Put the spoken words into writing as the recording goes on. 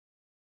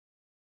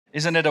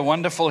Isn't it a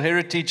wonderful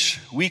heritage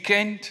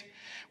weekend?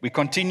 We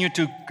continue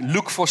to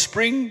look for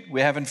spring.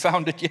 We haven't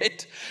found it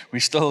yet. We're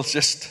still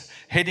just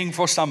heading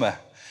for summer.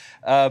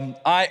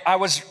 I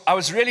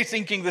was really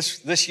thinking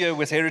this year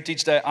with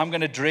Heritage Day, I'm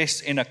going to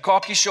dress in a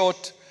khaki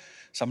short,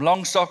 some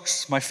long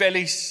socks, my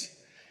fellies,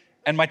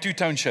 and my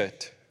two-tone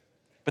shirt.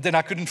 But then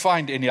I couldn't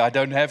find any. I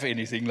don't have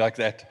anything like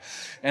that.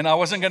 And I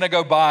wasn't going to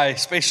go buy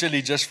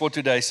especially just for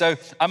today. So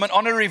I'm an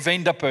honorary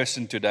vendor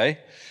person today.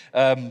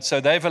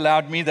 So they've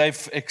allowed me,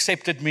 they've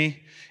accepted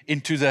me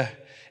into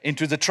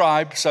the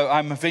tribe. So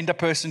I'm a vendor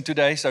person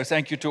today. So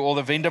thank you to all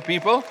the vendor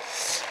people.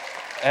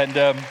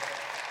 And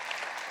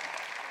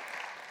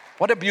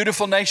what a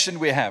beautiful nation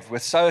we have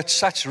with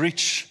such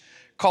rich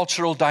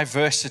cultural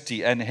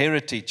diversity and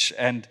heritage.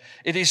 And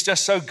it is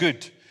just so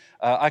good.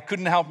 I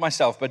couldn't help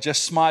myself but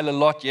just smile a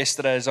lot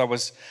yesterday as I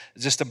was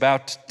just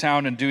about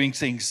town and doing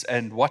things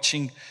and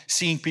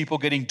seeing people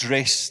getting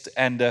dressed.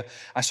 And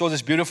I saw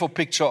this beautiful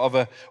picture of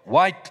a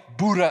white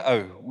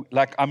boerao.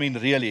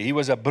 Really, he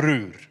was a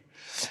broer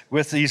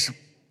with his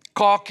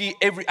khaki,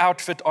 every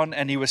outfit on,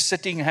 and he was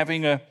sitting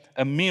having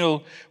a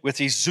meal with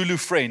his Zulu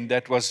friend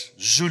that was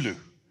Zulu.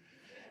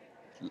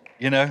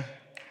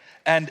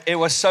 And it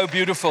was so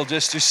beautiful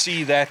just to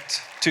see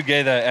that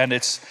together. And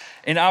it's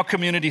in our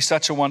community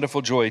such a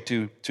wonderful joy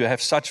to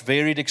have such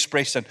varied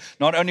expression,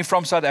 not only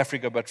from South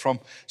Africa, but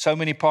from so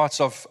many parts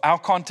of our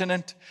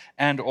continent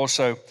and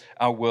also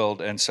our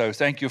world. And so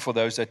thank you for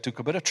those that took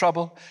a bit of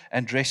trouble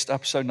and dressed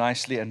up so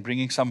nicely and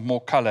bringing some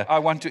more color. I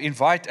want to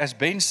invite, as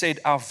Ben said,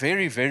 our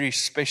very, very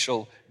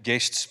special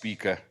guest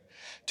speaker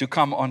to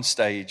come on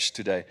stage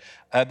today.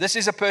 This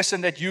is a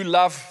person that you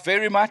love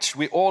very much.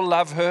 We all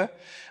love her.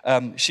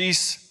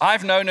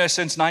 I've known her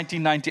since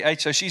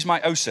 1998, so she's my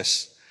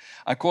Osis.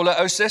 I call her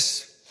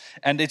Osis,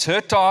 and it's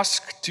her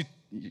task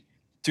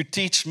to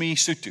teach me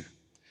Sotho.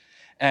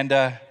 And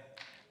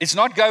it's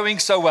not going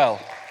so well.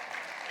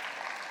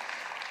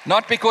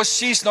 Not because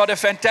she's not a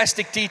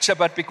fantastic teacher,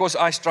 but because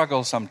I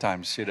struggle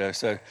sometimes,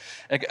 So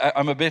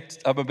I'm a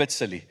bit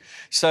silly.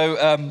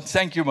 So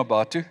thank you,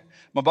 Mabatu.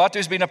 Mabatu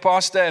has been a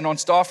pastor and on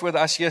staff with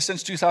us here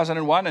since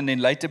 2001 and then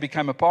later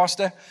became a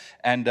pastor.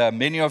 And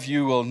many of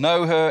you will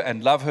know her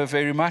and love her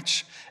very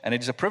much. And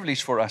it is a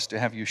privilege for us to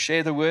have you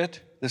share the word.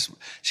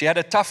 She had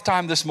a tough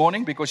time this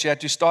morning because she had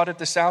to start at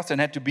the south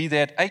and had to be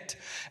there at 8.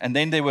 And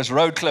then there was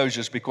road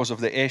closures because of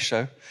the air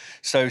show.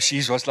 So she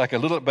was like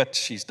but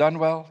she's done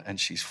well and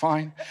she's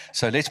fine.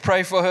 So let's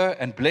pray for her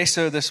and bless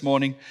her this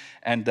morning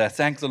and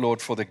thank the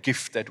Lord for the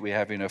gift that we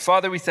have in her.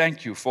 Father, we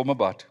thank you for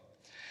Mabatu.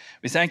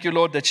 We thank you,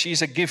 Lord, that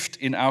she's a gift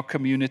in our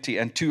community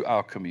and to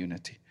our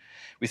community.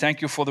 We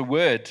thank you for the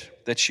word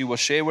that she will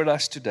share with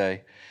us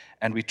today.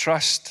 And we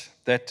trust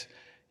that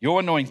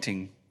your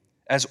anointing,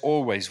 as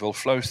always, will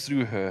flow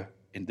through her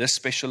in this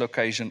special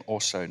occasion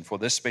also and for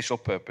this special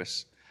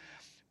purpose.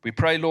 We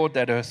pray, Lord,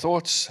 that her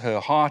thoughts, her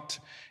heart,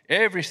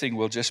 everything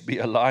will just be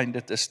aligned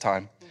at this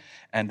time.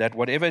 And that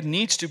whatever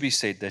needs to be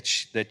said,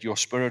 that your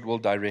Spirit will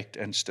direct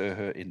and stir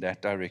her in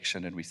that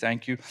direction. And we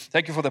thank you.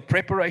 Thank you for the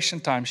preparation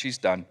time she's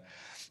done.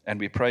 And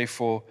we pray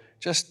for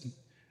just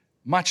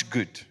much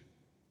good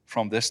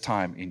from this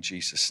time in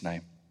Jesus'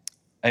 name.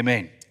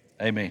 Amen.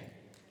 Amen.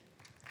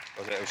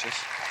 Was that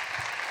Osis?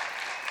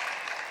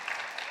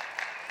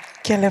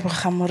 Ke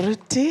leboga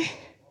moruti.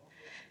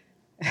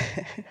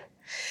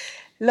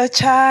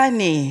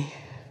 Lochani.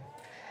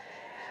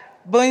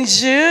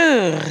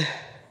 Bonjour.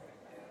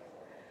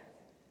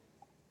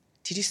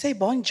 Did you say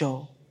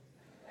bonjour?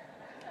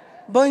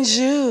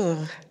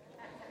 Bonjour.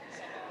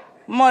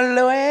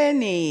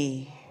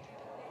 Molweni.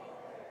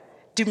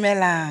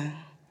 Dumelang.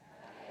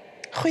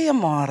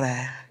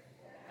 Goeiemôre.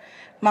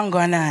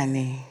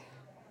 Mangwanani.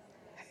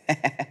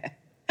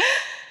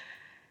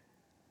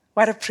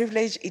 What a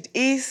privilege it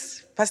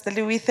is. Pastor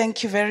Louis,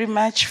 thank you very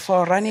much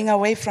for running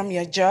away from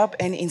your job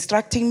and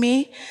instructing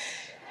me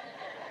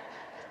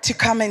to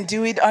come and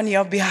do it on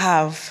your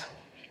behalf.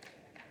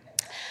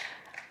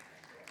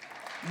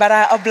 But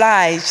I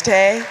obliged,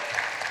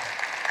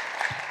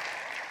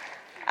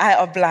 I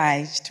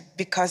obliged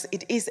because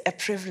it is a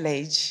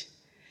privilege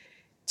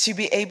to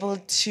be able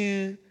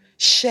to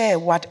share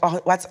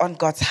what's on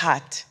God's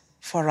heart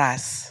for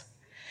us.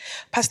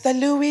 Pastor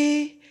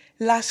Louis,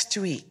 last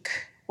week,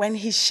 when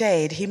he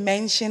shared, he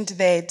mentioned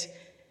that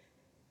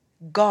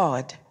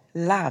God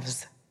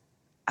loves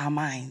our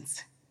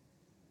minds.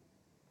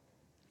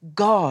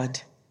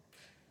 God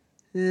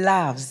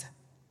loves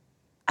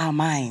our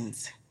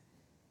minds.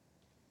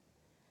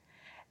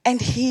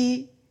 And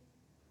he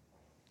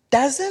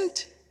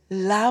doesn't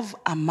love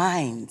our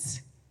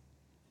minds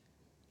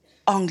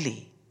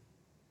only,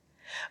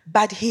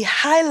 but he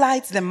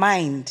highlights the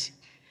mind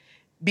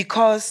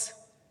because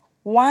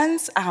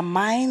once our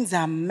minds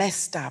are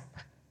messed up,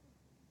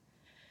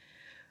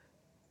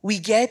 we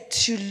get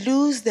to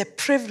lose the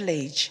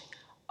privilege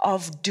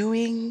of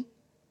doing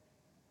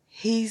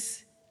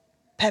his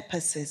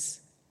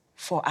purposes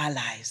for our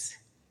lives.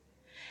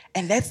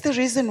 And that's the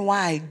reason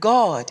why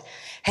God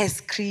has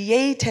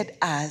created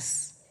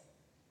us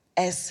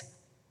as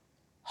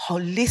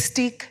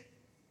holistic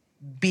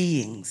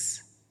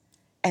beings.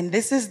 And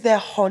this is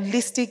the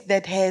holistic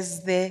that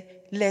has the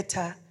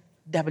letter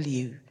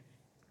W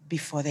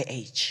before the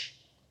H.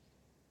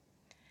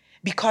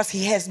 Because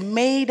he has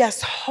made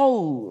us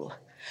whole.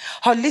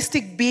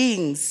 Holistic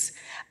beings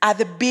are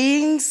the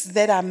beings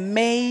that are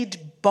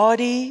made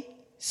body,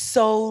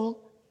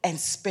 soul, and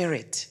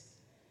spirit.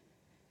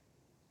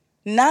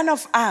 None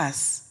of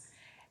us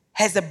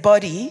has a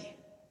body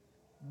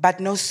but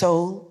no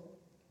soul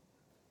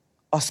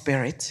or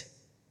spirit.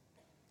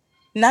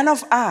 None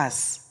of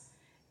us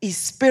is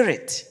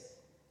spirit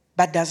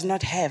but does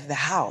not have the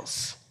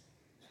house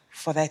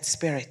for that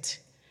spirit.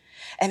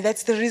 And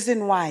that's the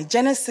reason why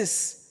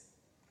Genesis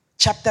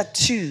chapter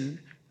 2,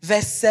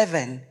 verse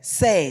 7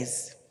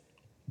 says,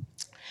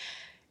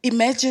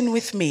 imagine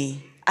with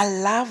me, I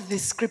love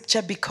this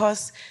scripture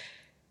because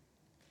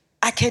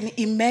I can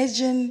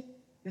imagine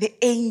the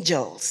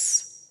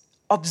angels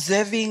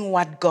observing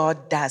what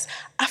God does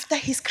after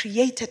he's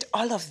created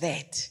all of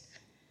that.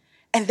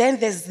 And then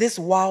there's this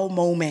wow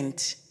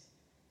moment.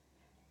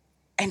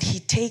 And he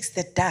takes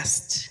the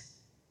dust.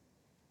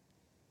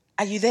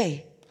 Are you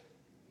there?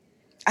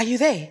 Are you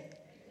there?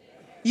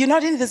 You're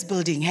not in this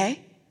building,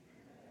 hey?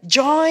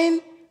 Join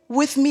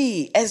with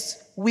me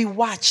as we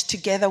watch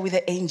together with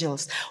the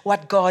angels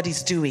what God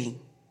is doing.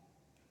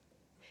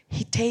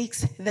 He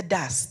takes the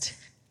dust.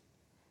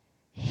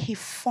 He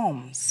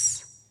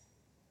forms.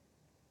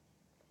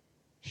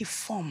 He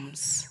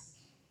forms.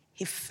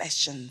 He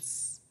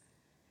fashions.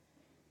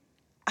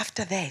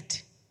 After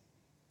that,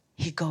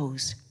 he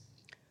goes.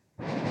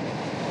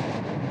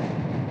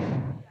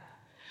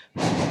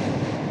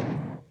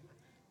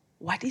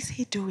 What is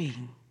he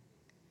doing?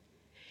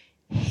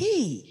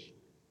 He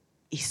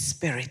is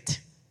spirit.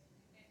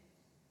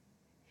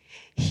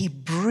 He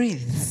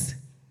breathes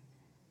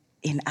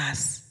in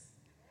us,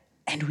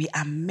 and we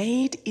are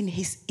made in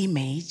his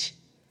image,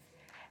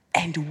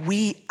 and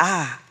we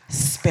are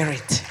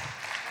spirit.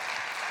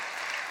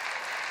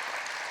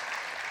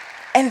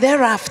 And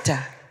thereafter,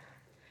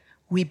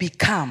 we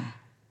become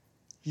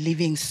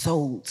living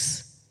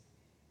souls.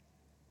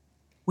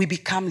 We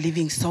become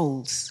living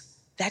souls.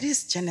 That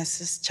is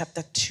Genesis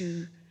chapter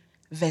 2,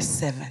 verse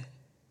 7.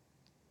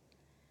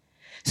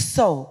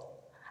 So,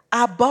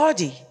 our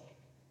body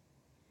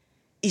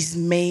is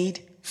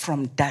made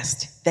from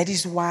dust. That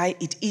is why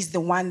it is the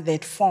one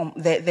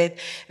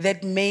that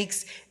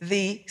makes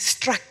the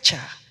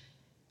structure.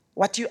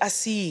 What you are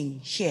seeing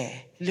here,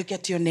 look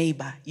at your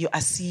neighbor. You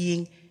are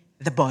seeing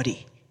the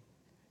body.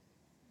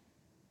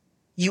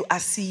 You are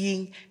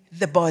seeing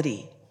the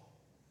body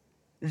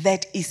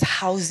that is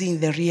housing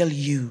the real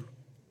you,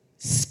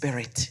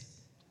 spirit.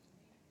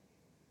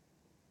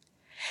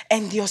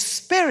 And your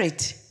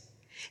spirit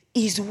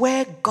is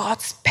where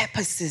God's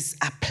purposes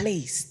are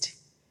placed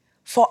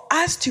for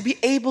us to be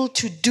able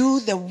to do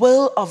the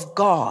will of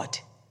God.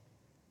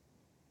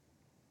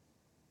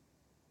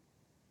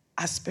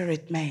 Our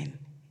spirit man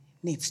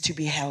needs to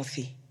be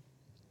healthy.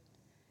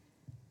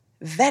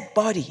 That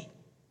body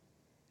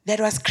that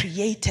was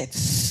created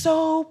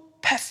so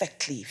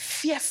perfectly,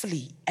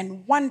 fearfully,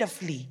 and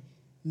wonderfully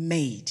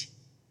made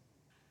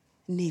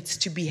needs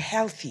to be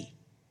healthy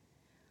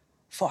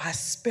for our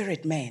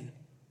spirit man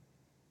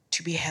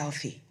to be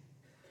healthy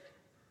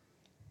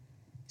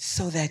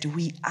so that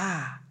we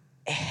are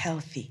a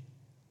healthy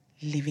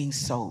living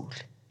soul.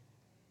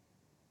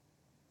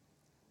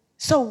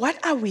 So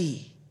what are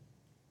we?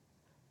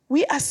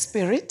 We are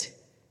spirit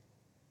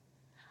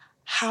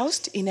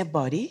housed in a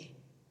body,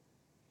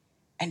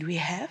 and we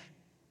have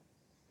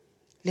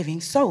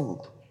living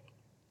soul.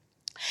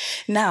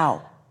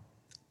 Now,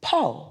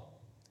 Paul,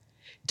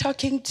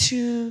 talking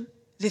to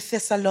the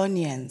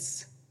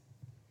Thessalonians,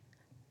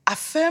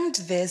 affirmed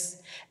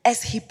this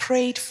as he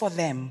prayed for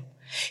them.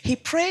 He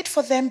prayed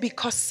for them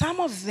because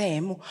some of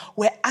them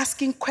were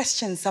asking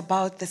questions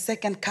about the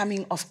second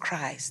coming of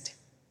Christ.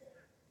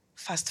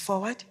 Fast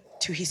forward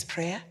to his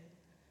prayer.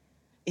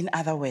 In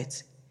other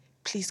words,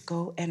 please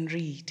go and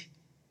read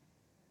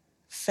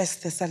 1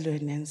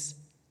 Thessalonians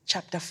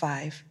chapter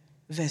 5,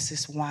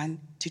 verses 1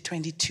 to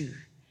 22,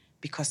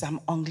 because I'm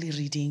only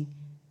reading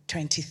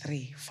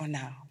 23 for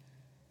now.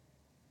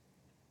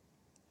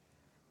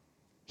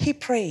 He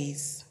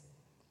prays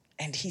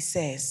and he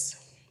says,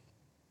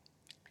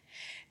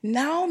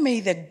 now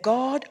may the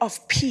God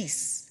of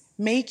peace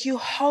make you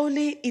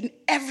holy in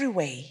every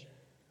way,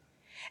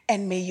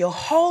 and may your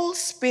whole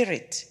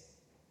spirit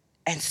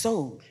and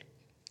soul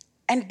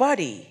and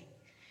body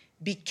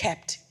be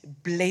kept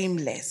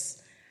blameless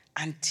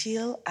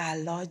until our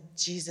Lord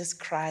Jesus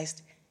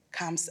Christ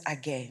comes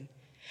again.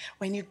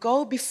 When you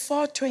go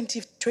before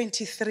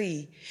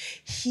 2023,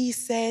 he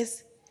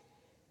says,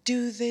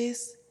 do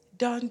this,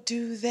 don't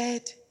do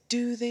that,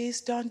 do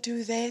this, don't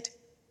do that.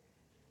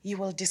 You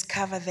will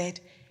discover that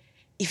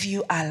if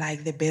you are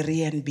like the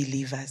Berean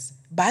believers.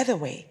 By the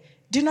way,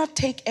 do not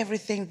take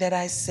everything that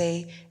I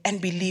say and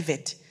believe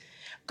it.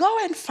 Go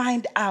and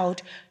find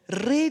out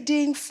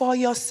reading for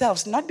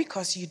yourselves, not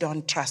because you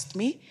don't trust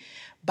me,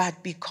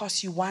 but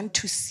because you want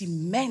to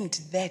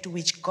cement that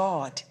which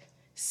God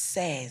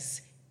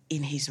says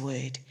in his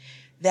word.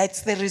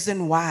 That's the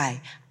reason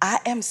why I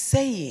am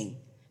saying,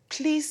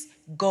 please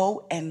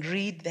go and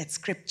read that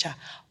scripture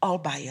all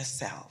by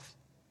yourself.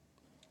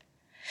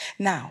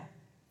 Now,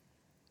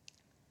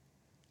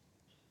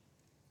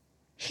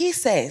 he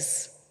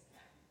says,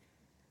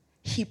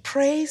 he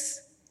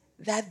prays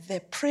that the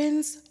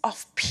Prince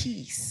of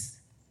Peace,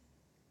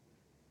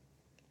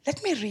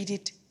 let me read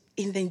it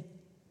in the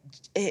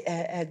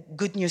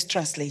Good News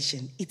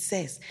Translation. It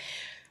says,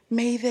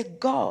 may the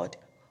God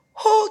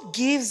who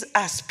gives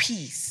us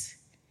peace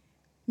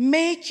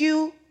make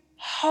you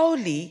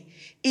holy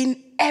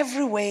in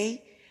every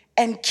way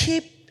and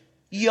keep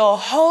your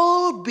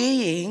whole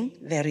being,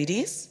 there it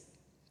is,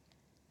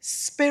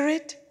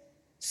 spirit,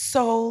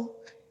 soul,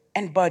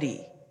 and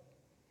body,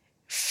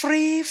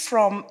 free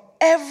from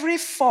every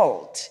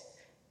fault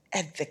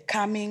at the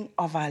coming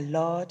of our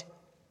Lord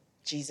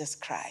Jesus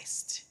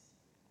Christ.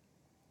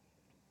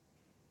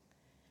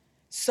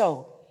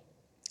 So,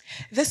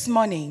 this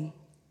morning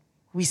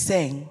we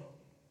sang,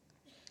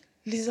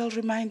 Lizel,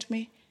 remind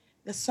me,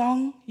 the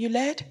song you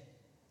led?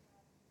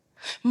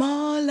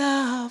 More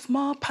love,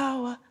 more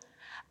power.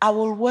 I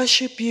will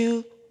worship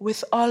you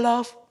with all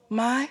of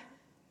my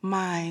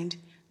mind.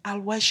 I'll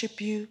worship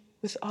you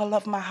with all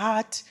of my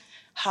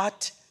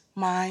heart,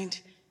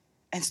 mind,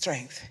 and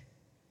strength.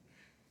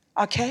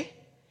 Okay?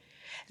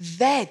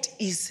 That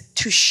is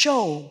to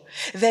show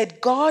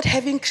that God,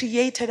 having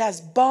created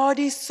us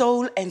body,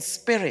 soul, and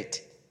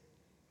spirit,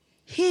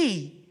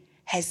 He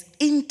has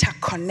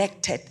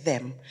interconnected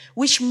them,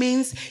 which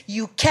means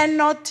you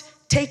cannot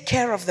take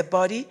care of the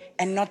body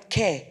and not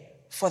care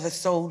for the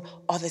soul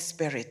or the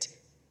spirit.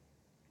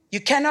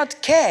 You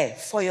cannot care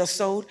for your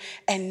soul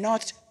and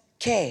not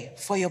care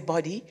for your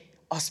body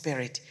or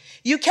spirit.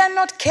 You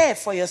cannot care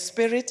for your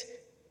spirit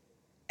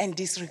and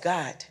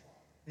disregard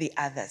the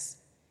others.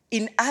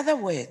 In other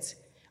words,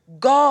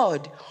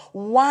 God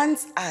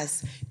wants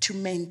us to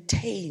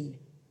maintain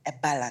a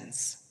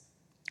balance.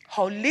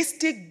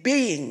 Holistic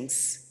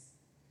beings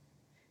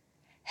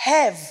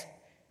have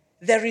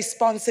the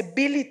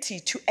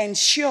responsibility to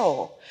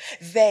ensure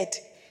that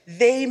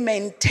they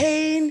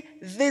maintain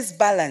this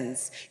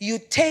balance. You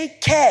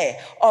take care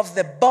of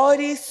the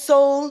body,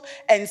 soul,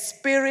 and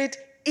spirit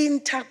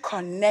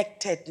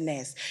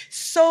interconnectedness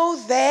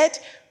so that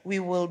we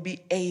will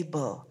be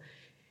able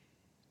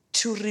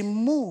to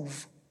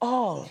remove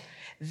all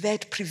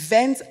that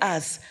prevents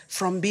us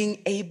from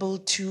being able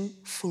to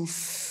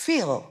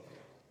fulfill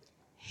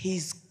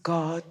His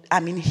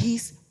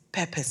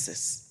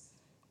purposes.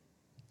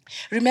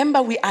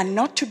 Remember, we are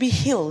not to be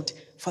healed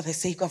for the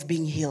sake of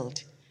being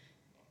healed.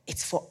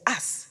 It's for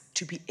us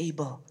to be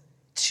able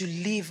to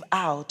live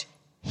out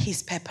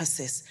His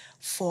purposes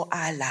for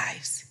our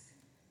lives.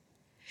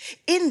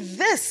 In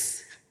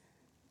this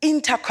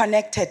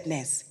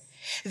interconnectedness,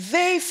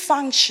 they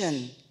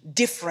function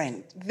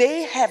different.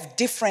 They have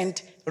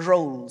different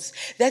roles.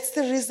 That's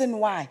the reason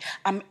why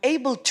I'm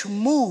able to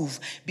move,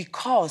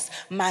 because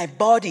my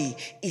body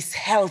is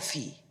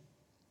healthy.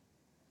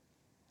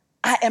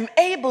 I am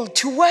able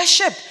to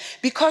worship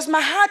because my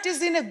heart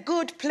is in a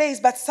good place.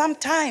 But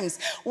sometimes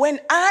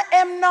when I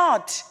am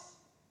not,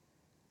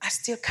 I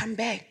still come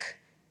back.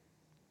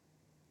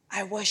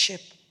 I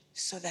worship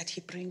so that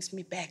He brings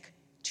me back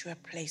to a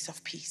place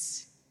of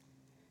peace.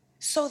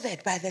 So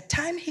that by the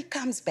time He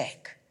comes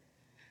back,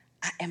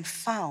 I am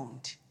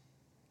found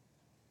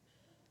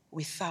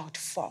without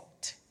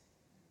fault,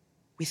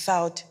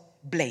 without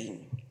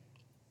blame.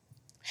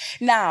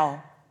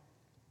 Now,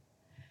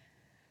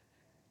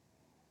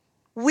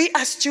 we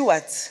are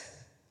stewards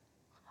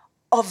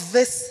of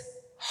this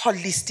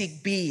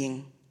holistic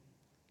being.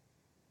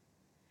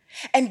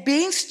 And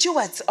being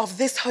stewards of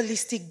this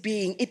holistic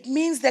being, it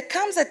means there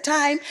comes a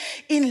time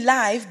in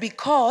life,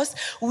 because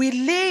we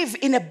live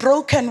in a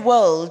broken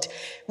world,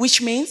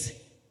 which means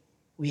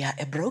we are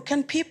a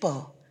broken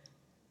people.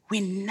 We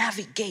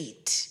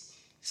navigate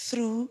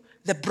through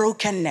the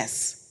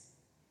brokenness.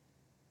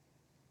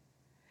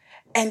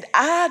 And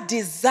our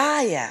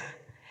desire,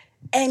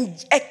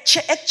 and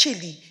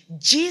actually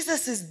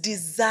Jesus'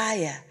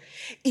 desire,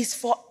 is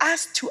for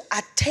us to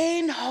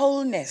attain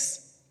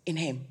wholeness in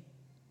Him.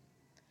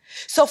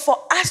 So for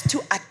us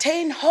to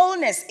attain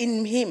wholeness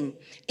in Him,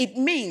 it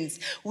means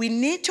we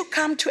need to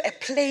come to a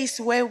place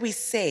where we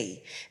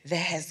say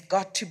there has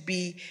got to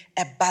be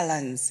a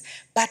balance.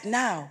 But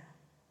now,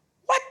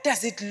 what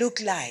does it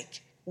look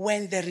like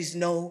when there is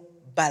no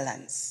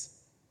balance?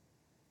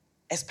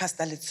 As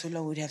Pastor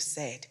Letsula would have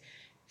said,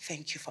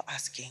 thank you for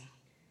asking.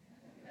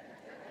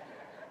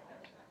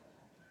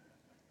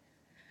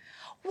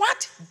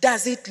 What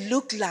does it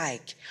look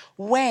like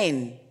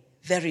when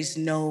there is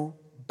no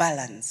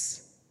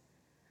balance?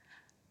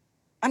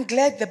 I'm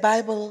glad the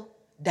Bible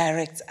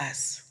directs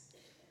us.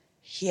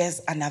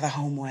 Here's another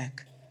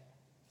homework.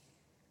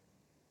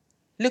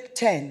 Luke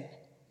 10,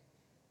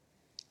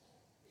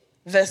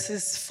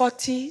 verses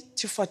 40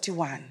 to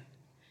 41,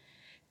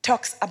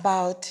 talks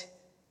about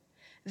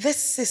this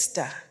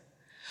sister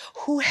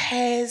who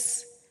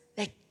has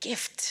the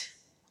gift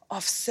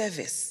of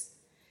service.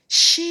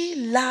 She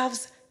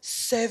loves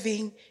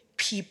serving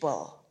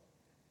people.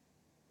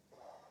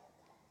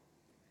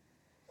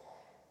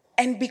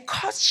 And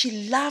because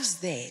she loves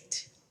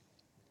that,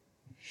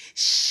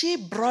 she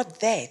brought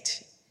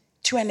that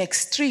to an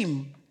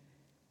extreme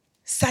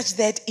such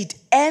that it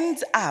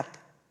ends up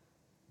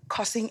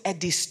causing a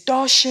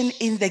distortion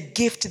in the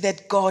gift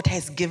that God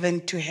has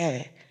given to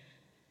her.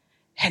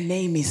 Her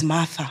name is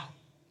Martha.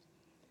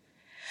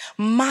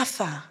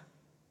 Martha,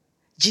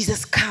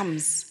 Jesus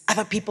comes,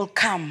 other people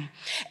come,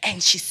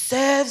 and she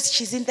serves.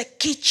 She's in the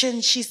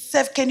kitchen. She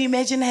serves. Can you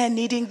imagine her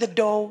kneading the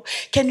dough?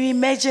 Can you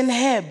imagine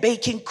her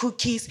baking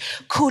cookies,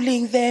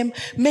 cooling them,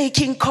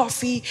 making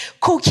coffee,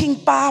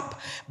 cooking pap,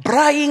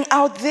 braaiing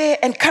out there,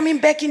 and coming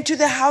back into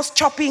the house,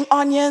 chopping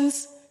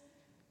onions?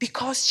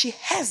 Because she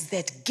has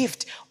that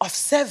gift of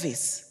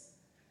service.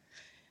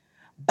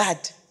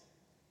 But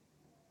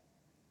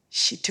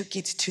she took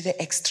it to the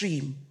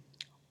extreme.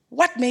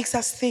 What makes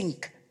us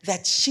think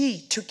that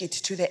she took it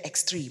to the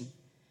extreme?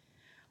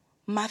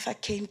 Martha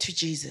came to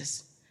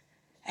Jesus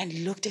and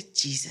looked at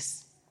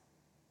Jesus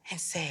and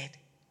said,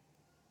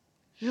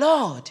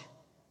 Lord,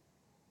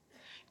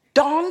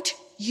 don't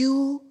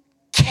you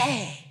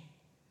care?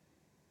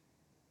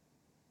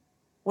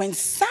 When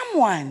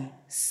someone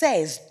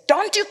says,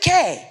 don't you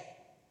care?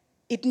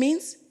 It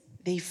means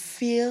they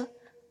feel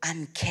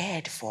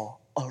uncared for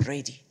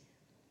already.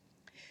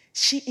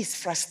 She is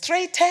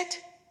frustrated.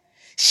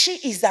 She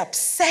is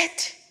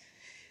upset.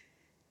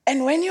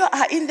 And when you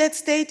are in that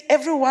state,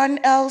 everyone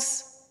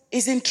else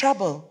is in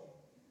trouble.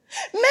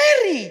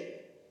 Mary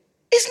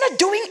is not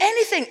doing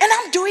anything, and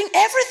I'm doing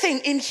everything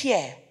in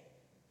here.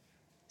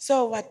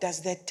 So what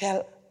does that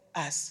tell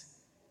us?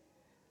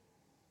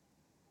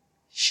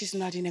 She's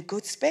not in a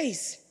good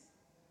space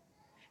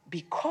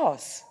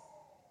because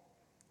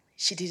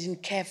she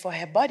didn't care for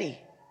her body.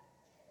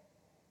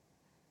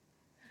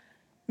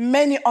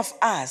 Many of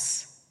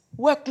us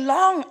work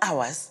long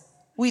hours.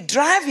 We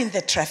drive in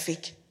the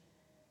traffic.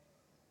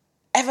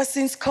 Ever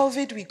since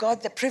COVID, we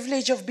got the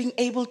privilege of being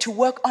able to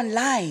work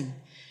online.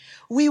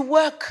 We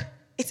work.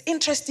 It's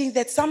interesting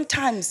that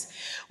sometimes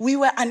we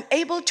were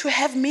unable to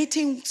have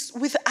meetings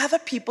with other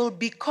people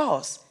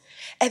because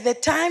at the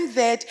time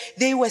that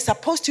they were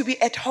supposed to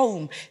be at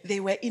home, they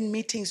were in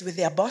meetings with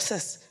their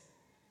bosses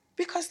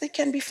because they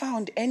can be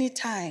found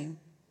anytime.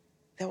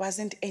 There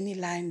wasn't any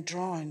line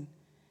drawn.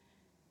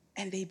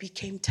 And they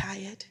became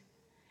tired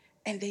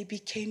and they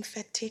became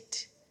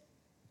fatigued.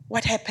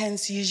 What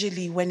happens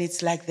usually when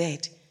it's like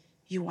that?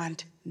 You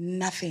want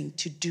nothing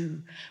to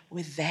do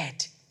with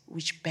that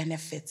which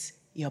benefits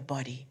your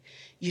body.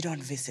 You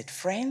don't visit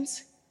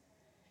friends.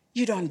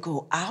 You don't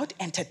go out,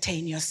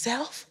 entertain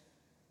yourself.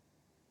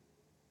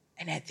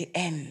 And at the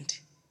end,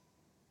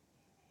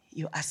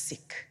 you are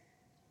sick.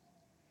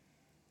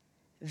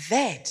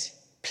 That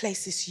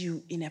places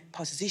you in a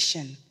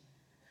position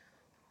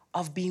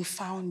of being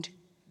found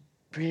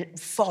in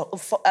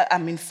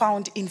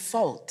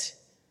fault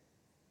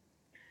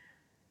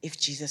if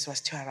Jesus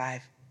was to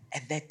arrive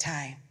at that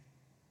time,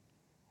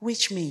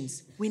 which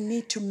means we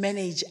need to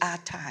manage our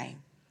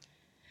time.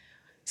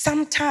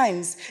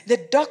 Sometimes the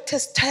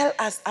doctors tell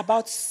us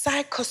about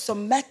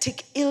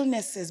psychosomatic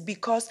illnesses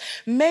because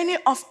many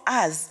of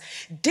us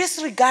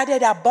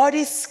disregarded our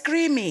bodies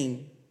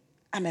screaming.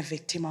 I'm a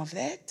victim of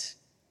that.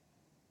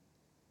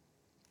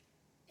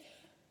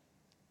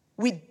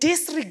 We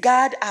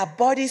disregard our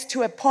bodies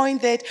to a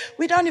point that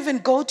we don't even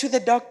go to the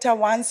doctor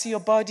once your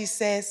body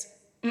says,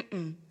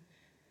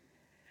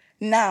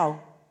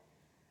 Now,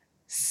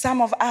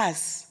 some of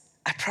us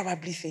are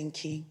probably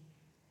thinking,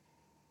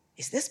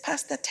 is this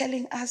pastor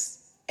telling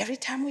us every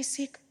time we're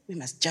sick, we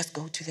must just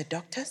go to the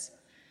doctors?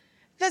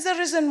 There's a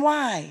reason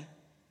why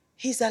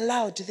he's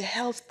allowed the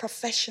health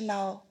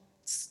professionals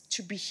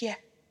to be here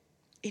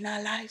in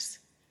our lives.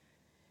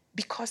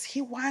 Because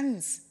he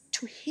wants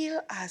to heal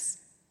us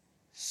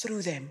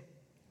through them.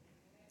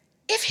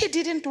 If he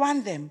didn't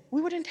want them, we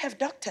wouldn't have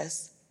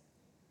doctors.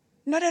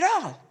 Not at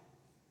all.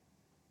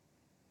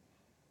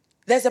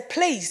 There's a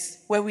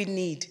place where we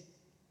need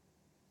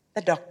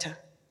the doctor.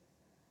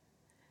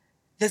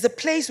 There's a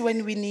place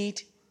when we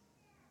need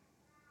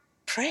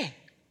prayer.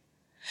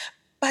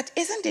 But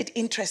isn't it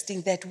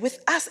interesting that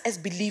with us as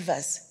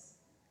believers,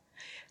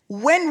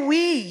 when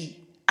we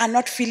are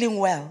not feeling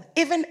well,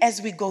 even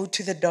as we go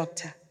to the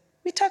doctor,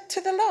 we talk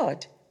to the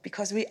Lord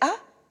because we are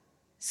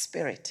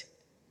spirit.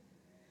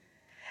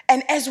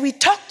 And as we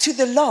talk to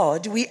the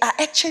Lord, we are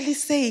actually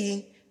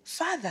saying,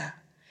 Father,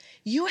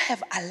 you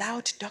have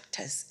allowed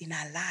doctors in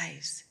our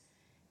lives.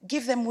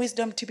 Give them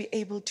wisdom to be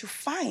able to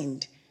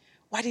find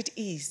what it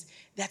is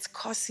that's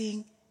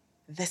causing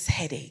this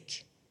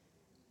headache.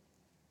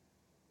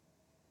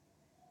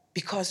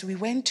 Because we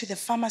went to the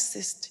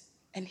pharmacist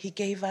and he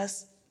gave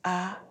us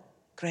our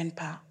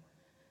grandpa.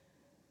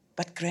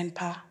 But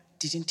grandpa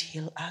didn't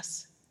heal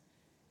us.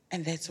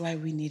 And that's why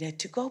we needed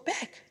to go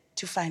back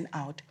to find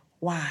out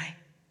why.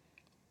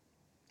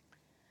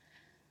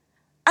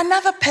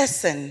 Another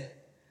person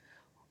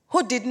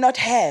who did not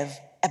have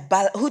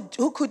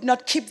who could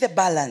not keep the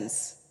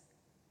balance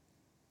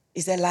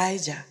is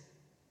Elijah.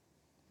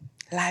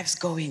 Life's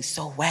going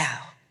so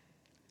well.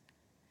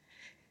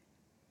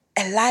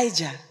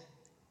 Elijah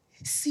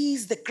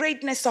sees the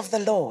greatness of the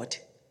Lord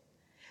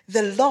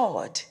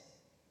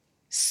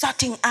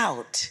sorting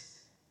out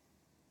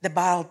the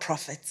Baal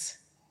prophets.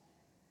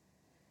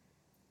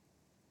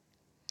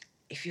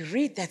 If you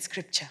read that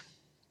scripture,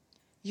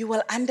 you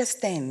will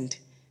understand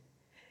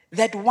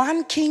that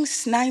 1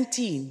 Kings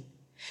 19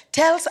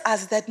 tells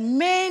us that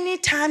many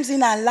times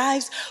in our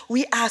lives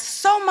we are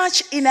so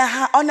much on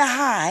a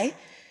high,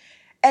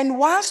 and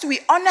whilst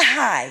we're on a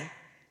high,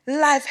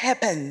 life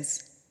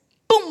happens.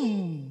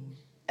 Boom!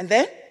 And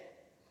then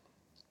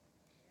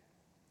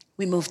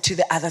we move to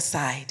the other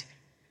side.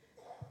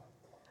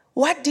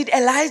 What did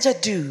Elijah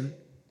do?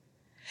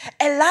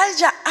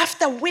 Elijah,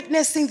 after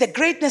witnessing the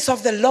greatness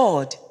of the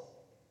Lord,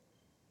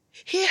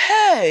 he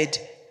heard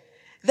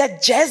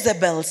that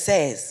Jezebel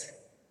says,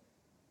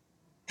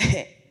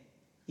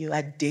 you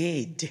are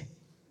dead.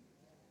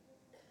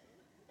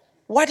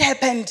 What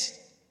happened?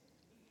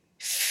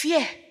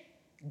 Fear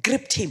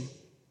gripped him.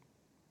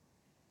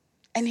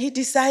 And he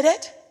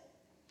decided,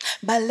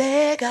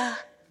 Balega.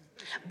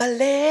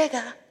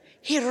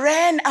 He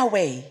ran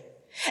away.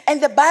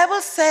 And the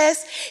Bible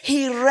says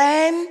he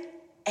ran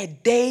a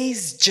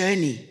day's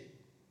journey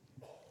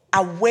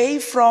away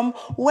from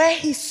where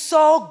he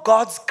saw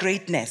God's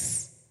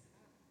greatness.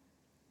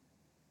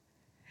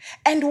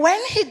 And when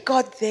he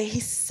got there, he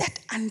sat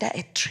under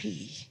a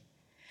tree.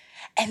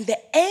 And the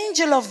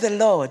angel of the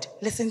Lord,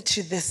 listen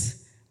to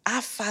this,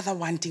 our Father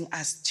wanting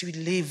us to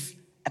live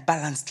a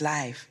balanced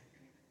life.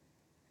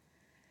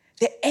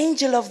 The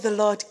angel of the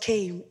Lord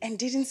came and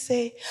didn't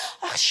say,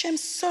 oh, I'm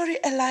sorry,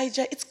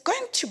 Elijah, it's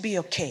going to be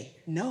okay.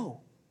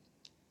 No.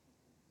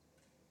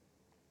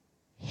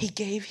 He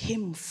gave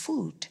him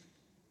food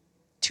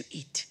to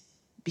eat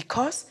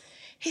because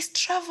he's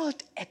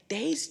traveled a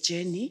day's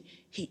journey.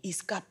 He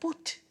is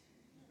kaput,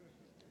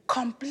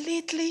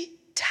 completely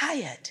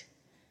tired.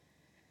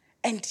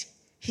 And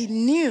he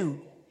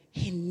knew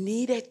he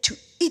needed to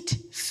eat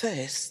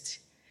first.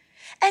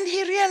 And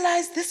he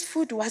realized this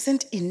food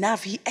wasn't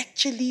enough. He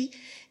actually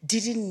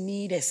didn't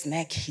need a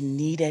snack. He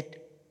needed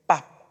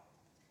pap.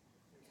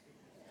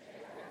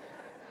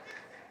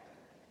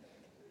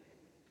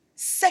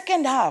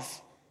 Second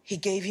half, he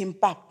gave him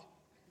pap.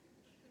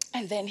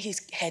 And then he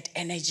had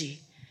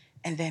energy.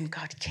 And then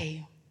God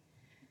came.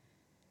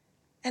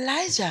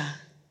 Elijah,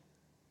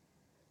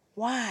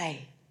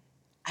 why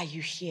are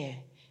you here?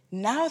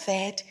 Now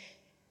that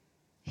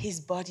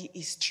his body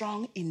is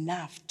strong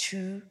enough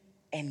to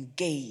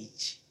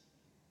engage.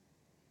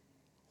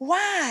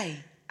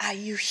 Why are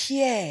you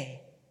here,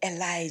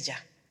 Elijah?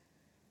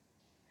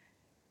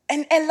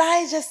 And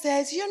Elijah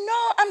says,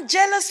 I'm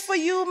jealous for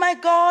you, my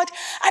God.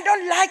 I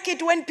don't like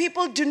it when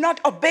people do not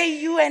obey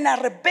you and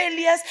are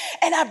rebellious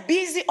and are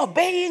busy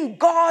obeying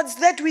gods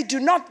that we do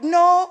not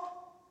know.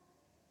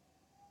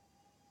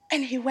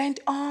 And he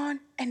went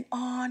on and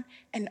on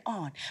and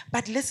on.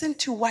 But listen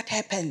to what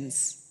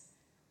happens.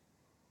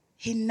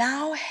 He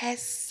now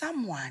has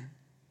someone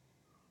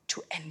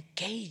to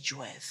engage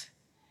with.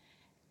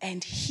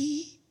 And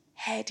he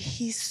had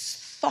his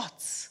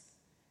thoughts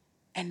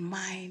and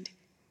mind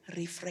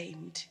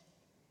reframed.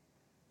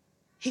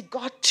 He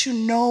got to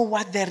know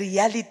what the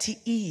reality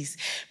is.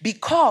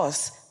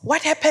 Because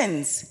what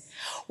happens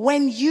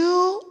when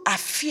you are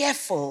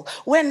fearful,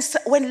 when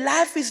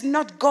life is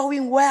not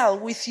going well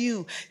with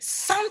you,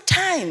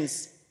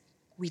 sometimes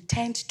we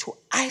tend to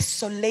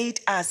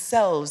isolate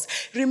ourselves.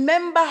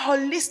 Remember,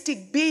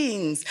 holistic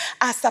beings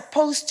are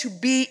supposed to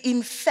be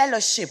in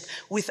fellowship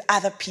with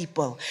other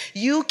people.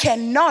 You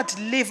cannot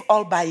live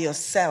all by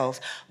yourself.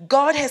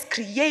 God has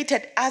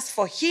created us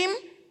for Him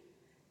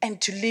and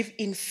to live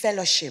in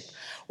fellowship.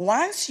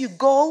 Once you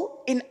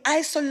go in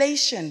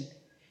isolation,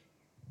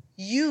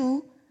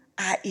 you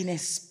are in a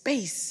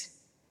space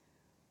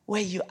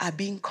where you are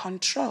being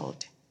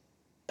controlled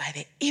by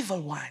the evil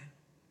one.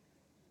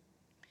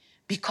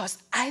 Because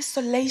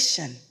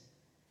isolation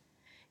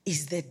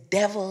is the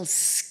devil's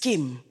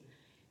scheme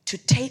to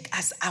take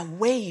us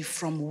away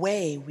from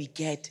where we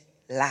get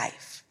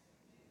life.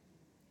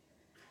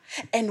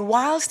 And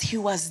whilst he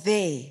was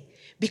there,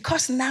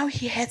 because now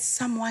he had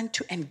someone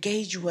to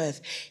engage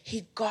with,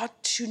 he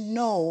got to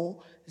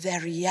know the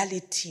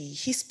reality.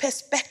 His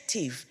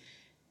perspective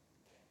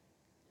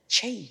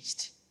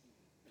changed.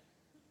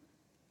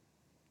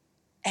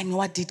 And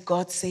what did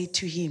God say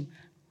to him?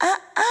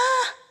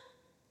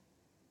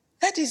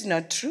 That is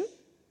not true.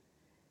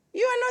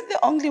 You are not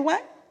the only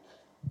one.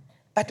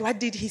 But what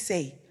did he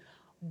say?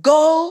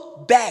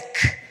 Go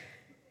back.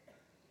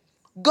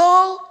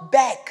 Go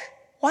back.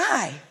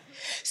 Why?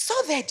 So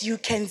that you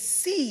can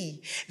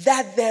see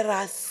that there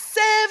are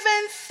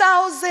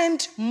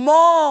 7,000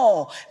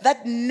 more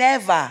that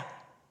never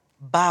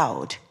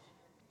bowed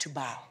to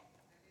Baal.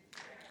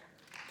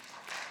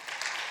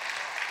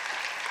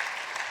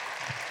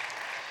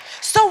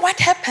 So what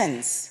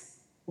happens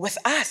with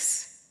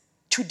us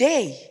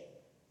today?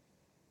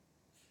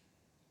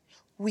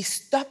 We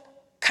stop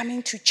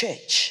coming to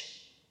church.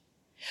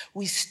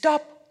 We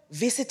stop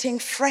visiting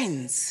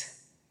friends.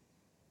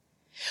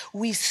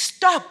 We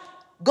stop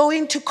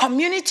going to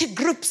community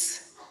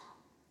groups.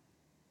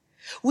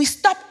 We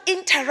stop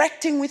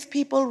interacting with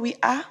people, we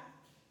are,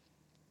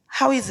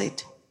 how is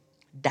it?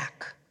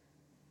 Dark.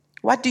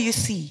 What do you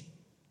see?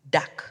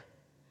 Dark.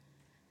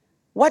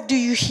 What do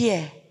you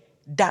hear?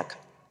 Dark.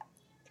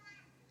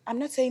 I'm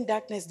not saying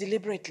darkness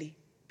deliberately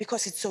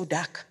because it's so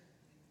dark.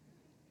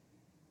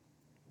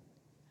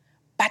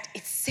 But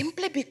it's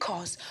simply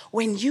because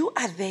when you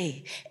are there,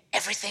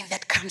 everything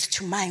that comes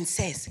to mind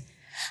says,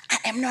 I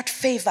am not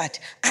favored.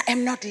 I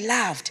am not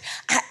loved.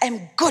 I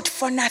am good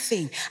for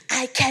nothing.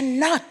 I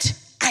cannot.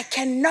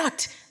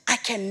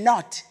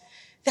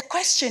 The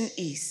question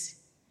is,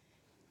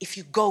 if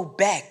you go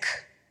back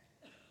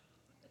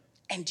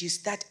and you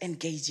start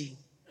engaging,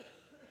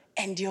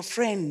 and your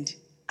friend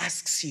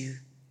asks you,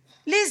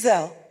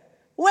 Liesl,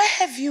 where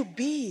have you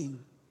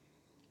been?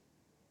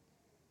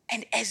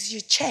 And as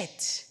you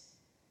chat,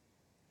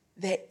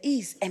 there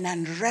is an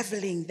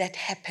unraveling that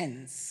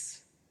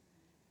happens.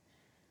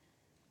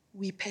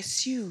 We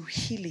pursue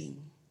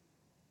healing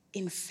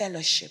in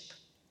fellowship.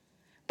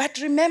 But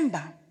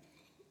remember,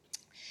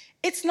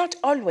 it's not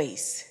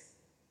always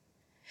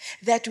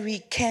that we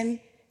can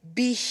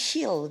be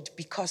healed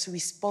because we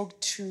spoke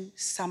to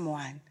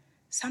someone.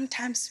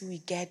 Sometimes we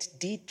get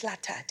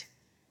decluttered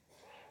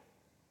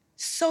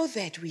so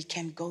that we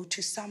can go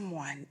to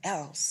someone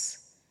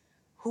else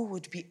who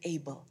would be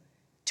able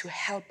to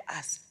help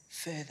us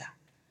further.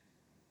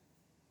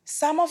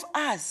 Some of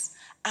us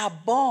are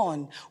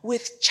born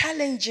with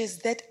challenges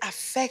that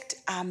affect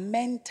our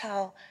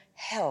mental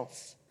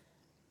health.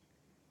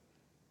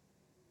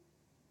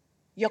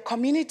 Your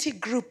community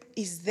group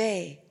is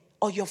there,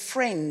 or your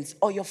friends,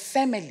 or your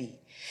family.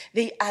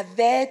 They are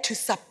there to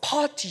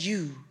support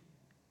you.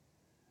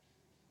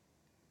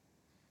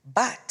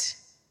 But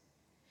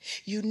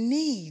you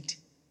need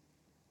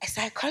a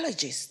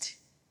psychologist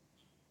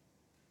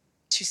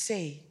to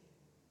say,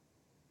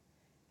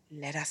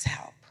 let us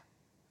help.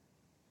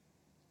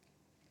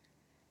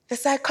 The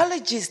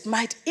psychologist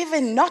might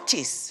even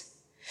notice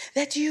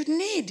that you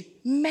need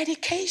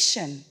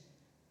medication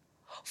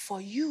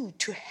for you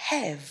to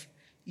have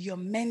your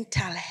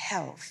mental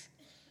health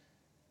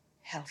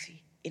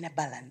healthy, in a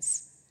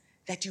balance,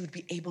 that you would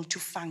be able to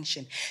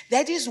function.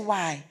 That is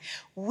why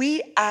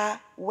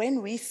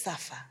when we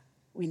suffer,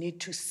 we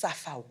need to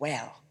suffer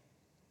well.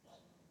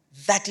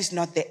 That is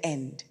not the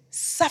end.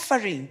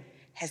 Suffering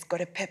has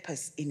got a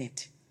purpose in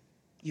it.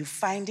 You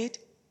find it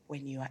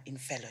when you are in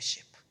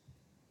fellowship.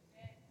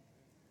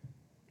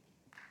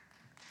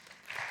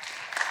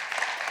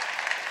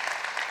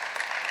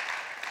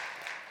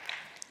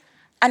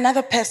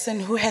 Another person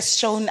who has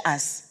shown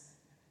us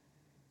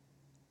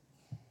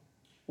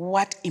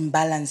what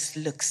imbalance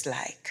looks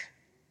like,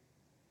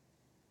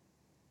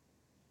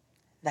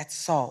 that's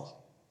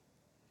Saul.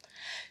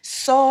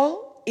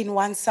 Saul, in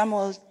 1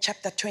 Samuel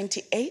chapter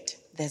 28,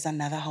 there's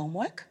another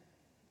homework.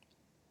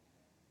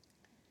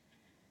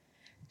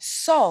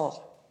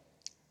 Saul,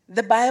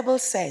 the Bible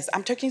says,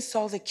 I'm talking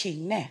Saul the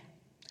king, ne?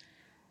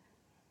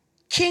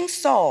 King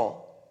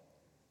Saul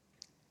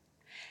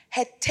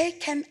had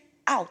taken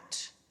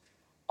out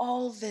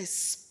all the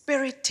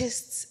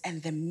spiritists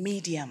and the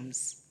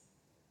mediums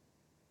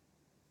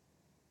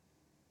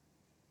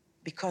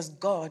because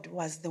God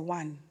was the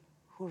one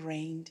who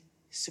reigned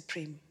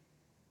supreme.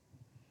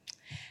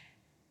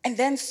 And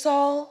then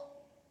Saul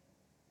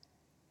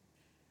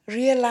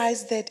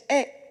realized that,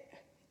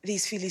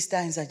 these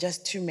Philistines are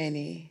just too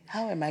many.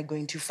 How am I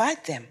going to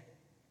fight them?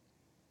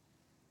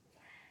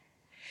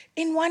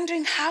 In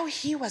wondering how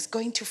he was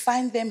going to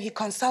find them, he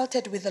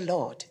consulted with the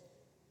Lord.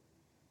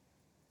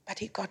 But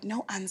he got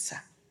no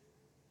answer.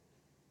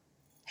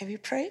 Have you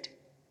prayed?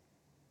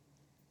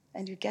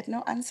 And you get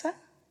no answer?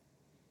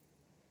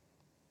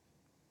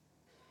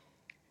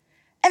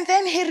 And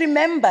then he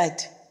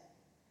remembered,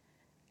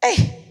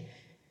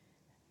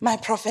 my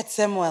prophet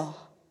Samuel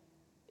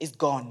is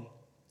gone,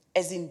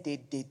 as in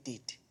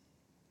dead.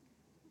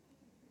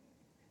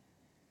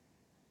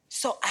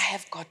 So I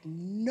have got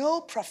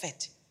no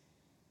prophet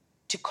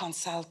to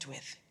consult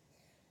with.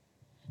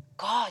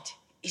 God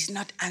is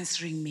not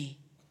answering me.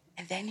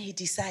 And then he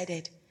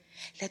decided,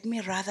 let me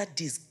rather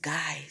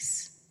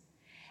disguise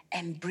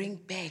and bring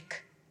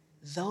back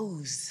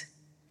those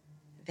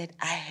that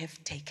I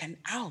have taken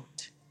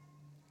out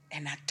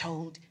and are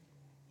told,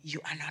 you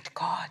are not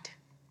God.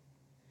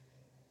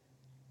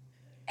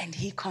 And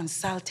he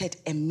consulted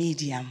a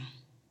medium.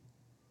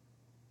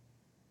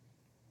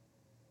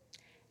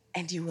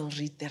 And you will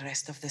read the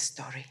rest of the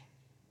story.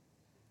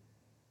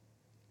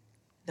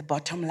 The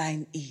bottom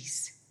line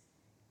is,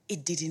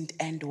 it didn't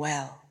end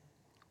well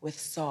with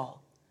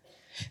Saul,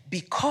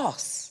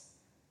 because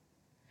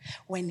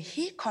when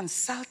he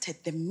consulted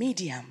the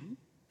medium,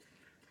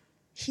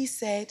 he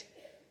said,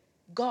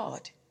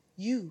 God,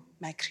 you,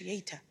 my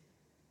creator,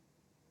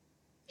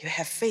 you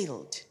have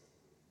failed.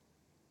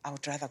 I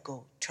would rather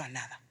go to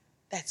another.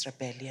 That's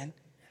rebellion.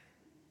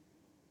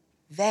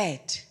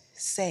 That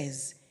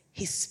says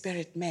his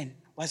spirit man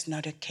was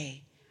not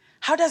okay.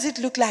 How does it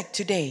look like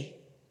today?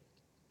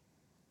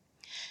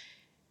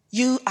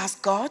 You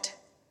ask God,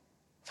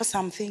 for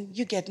something,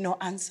 you get no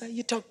answer.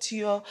 You talk to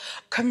your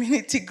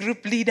community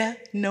group leader,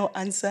 no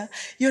answer.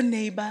 Your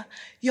neighbor,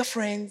 your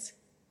friends,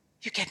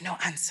 you get no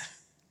answer.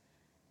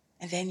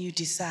 And then you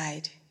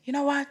decide, you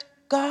know what,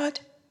 God,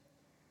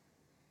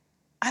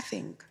 I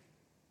think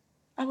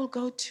I will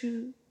go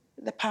to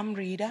the palm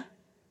reader.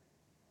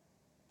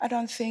 I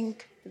don't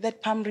think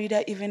that palm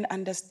reader even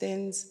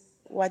understands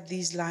what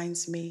these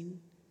lines mean,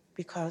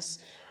 because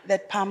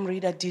that palm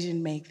reader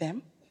didn't make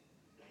them.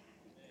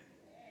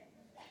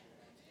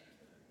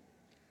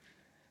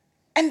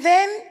 And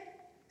then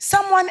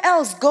someone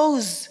else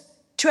goes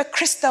to a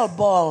crystal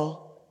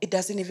ball. It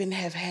doesn't even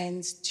have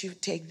hands to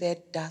take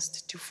that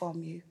dust to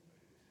form you.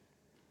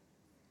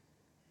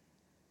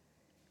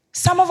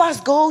 Some of us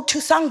go to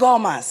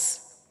sangomas,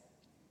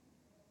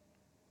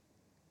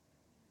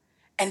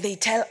 and they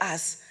tell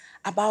us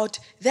about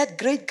that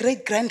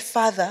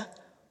great-great-grandfather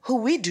who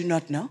we do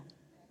not know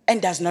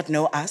and does not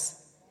know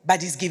us,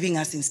 but is giving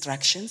us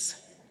instructions.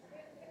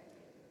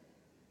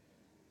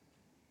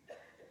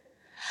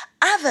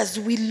 Others,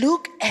 we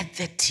look at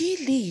the tea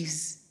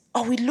leaves,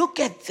 or we look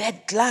at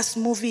that glass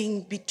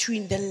moving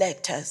between the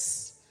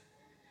letters,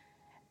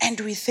 and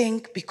we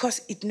think,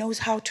 because it knows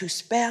how to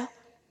spell,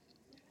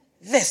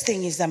 this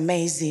thing is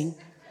amazing.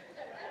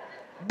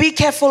 Be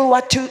careful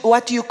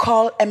what you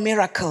call a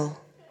miracle.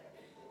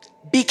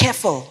 Be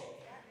careful,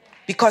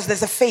 because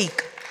there's a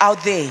fake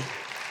out there.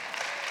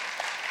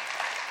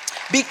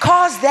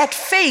 Because that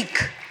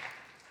fake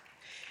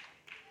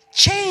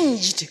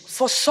changed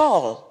for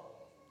Saul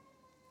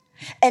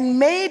and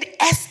made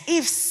as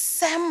if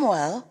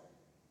Samuel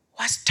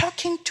was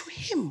talking to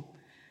him.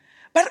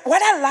 But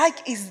what I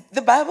like is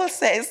the Bible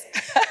says,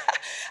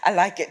 I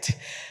like it.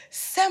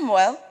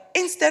 Samuel,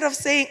 instead of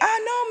saying,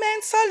 no,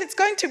 man, Saul, it's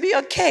going to be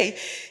okay.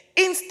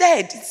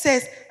 Instead, it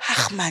says,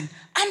 man,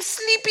 I'm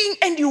sleeping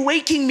and you're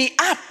waking me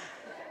up.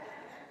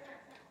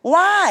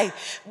 Why?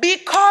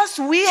 Because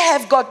we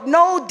have got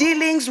no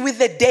dealings with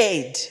the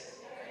dead.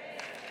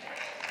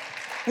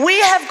 We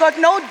have got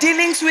no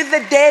dealings with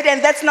the dead,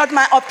 and that's not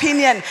my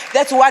opinion.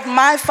 That's what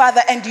my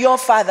father and your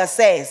father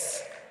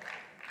says.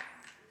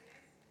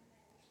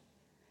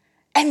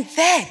 And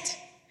that,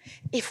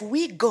 if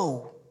we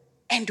go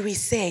and we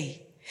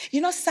say,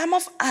 some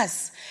of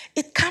us,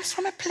 it comes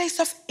from a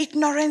place of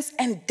ignorance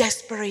and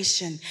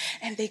desperation.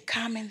 And they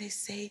come and they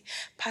say,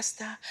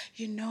 Pastor,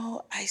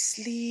 I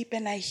sleep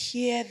and I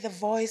hear the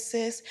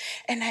voices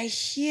and I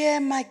hear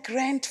my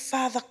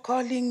grandfather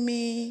calling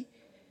me.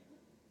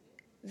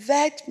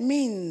 That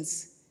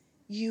means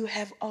you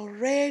have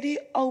already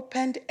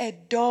opened a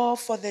door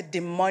for the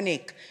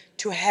demonic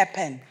to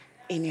happen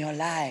in your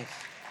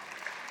life.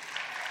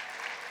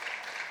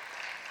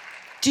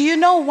 Do you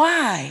know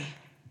why?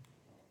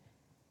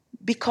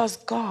 Because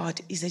God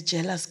is a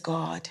jealous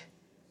God.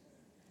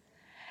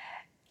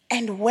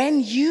 And when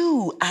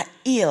you are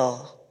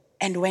ill,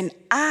 and when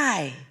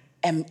I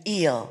am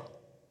ill,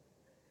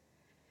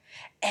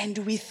 and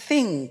we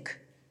think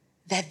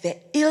that the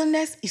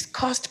illness is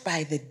caused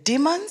by the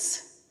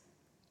demons,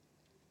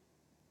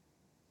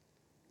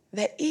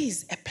 there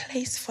is a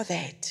place for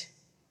that.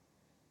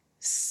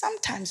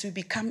 Sometimes we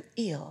become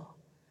ill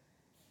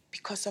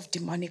because of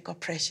demonic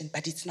oppression,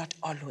 but it's not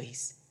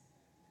always.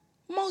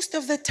 Most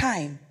of the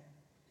time,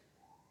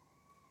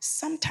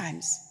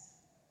 sometimes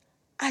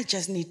I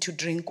just need to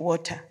drink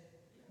water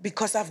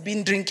because I've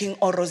been drinking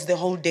Oros the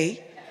whole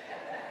day.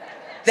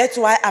 That's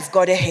why I've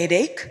got a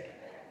headache.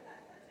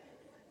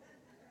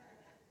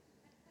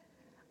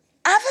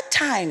 Other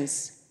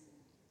times,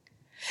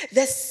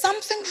 there's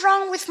something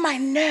wrong with my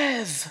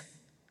nerve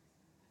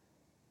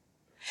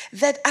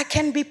that I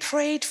can be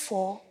prayed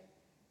for,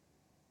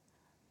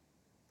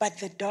 but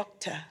the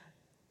doctor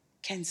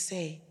can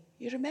say,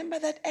 you remember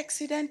that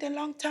accident a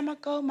long time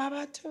ago,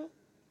 Mabatu?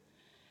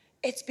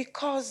 It's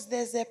because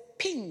there's a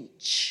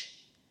pinch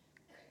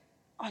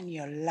on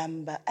your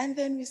lumbar. And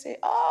then we say,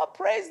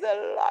 praise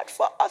the Lord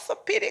for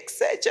orthopedic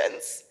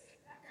surgeons.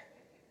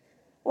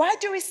 Why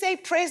do we say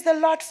praise the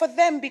Lord for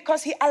them?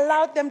 Because he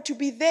allowed them to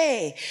be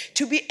there,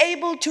 to be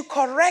able to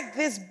correct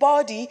this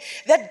body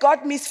that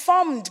got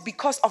misformed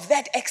because of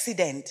that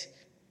accident.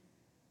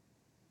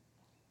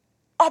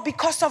 Or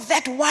because of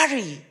that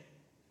worry.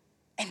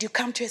 And you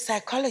come to a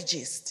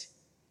psychologist.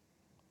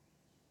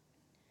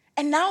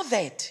 And now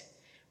that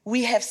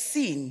we have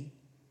seen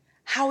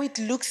how it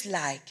looks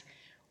like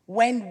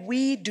when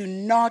we do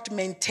not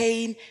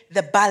maintain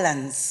the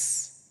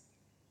balance,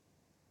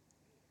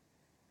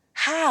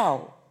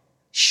 how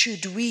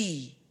should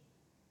we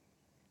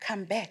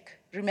come back?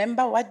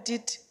 Remember, what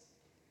did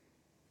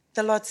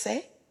the Lord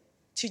say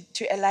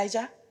to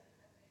Elijah?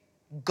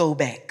 Go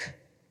back.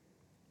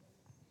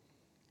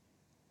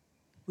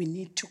 We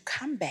need to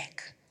come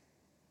back.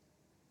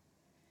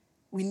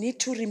 We need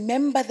to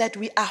remember that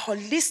we are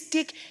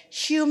holistic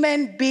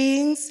human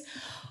beings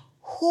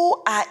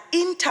who are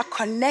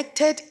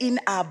interconnected in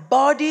our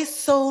body,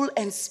 soul,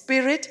 and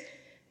spirit,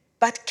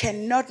 but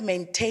cannot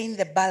maintain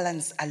the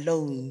balance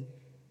alone.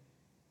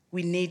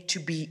 We need to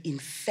be in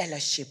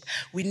fellowship.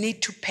 We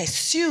need to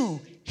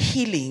pursue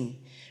healing.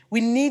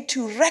 We need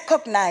to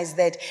recognize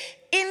that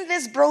in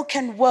this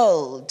broken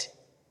world,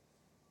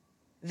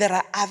 there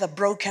are other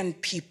broken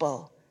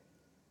people.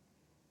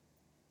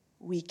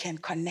 We can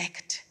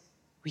connect.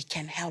 We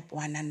can help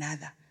one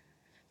another.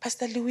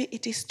 Pastor Louis,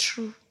 it is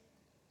true.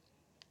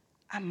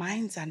 Our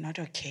minds are not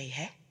okay,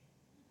 eh?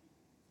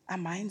 Our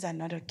minds are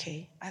not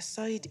okay. I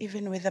saw it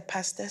even with the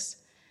pastors.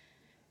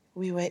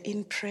 We were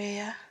in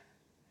prayer,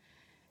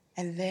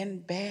 and then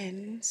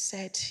Ben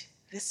said,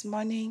 this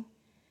morning,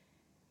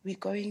 we're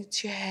going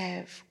to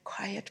have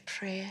quiet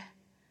prayer.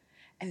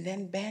 And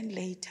then Ben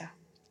later,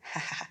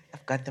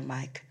 I've got the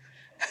mic.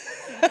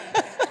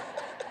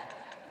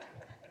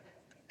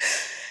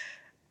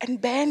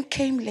 And Ben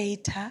came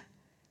later,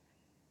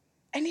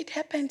 and it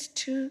happened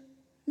to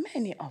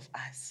many of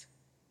us.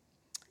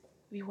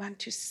 We want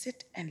to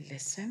sit and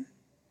listen.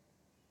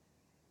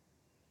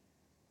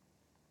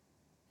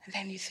 And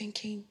then you're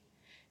thinking,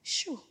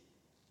 shoo,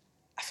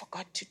 I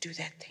forgot to do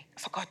that thing. I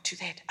forgot to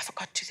that. I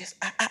forgot to this.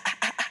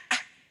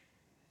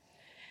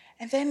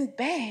 And then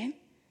Ben,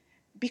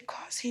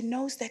 because he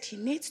knows that he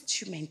needs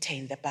to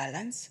maintain the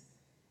balance,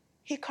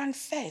 he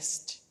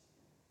confessed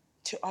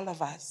to all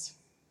of us.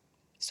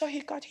 So he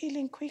got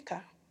healing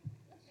quicker.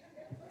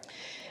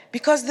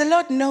 Because the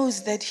Lord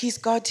knows that he's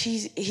got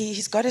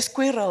a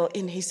squirrel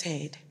in his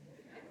head.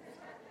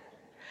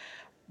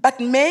 But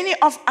many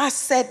of us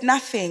said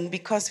nothing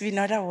because we're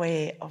not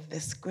aware of the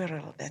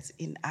squirrel that's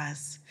in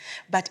us.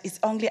 But it's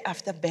only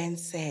after Ben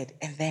said,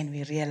 and then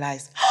we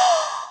realized,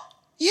 oh,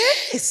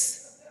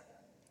 yes,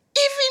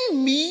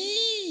 even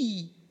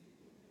me.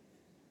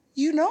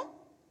 You know?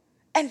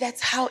 And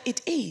that's how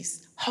it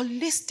is.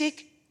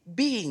 Holistic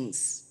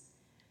beings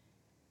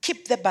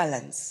keep the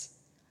balance.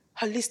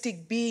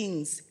 Holistic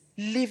beings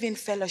live in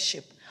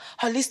fellowship.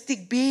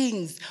 Holistic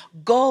beings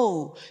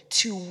go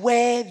to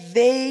where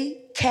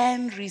they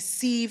can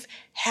receive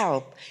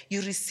help.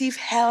 You receive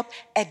help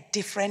at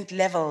different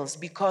levels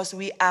because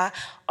we are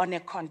on a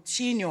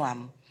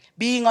continuum.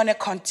 Being on a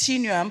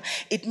continuum,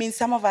 it means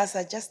some of us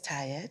are just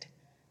tired,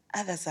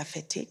 others are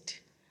fatigued,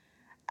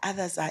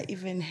 others are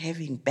even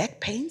having back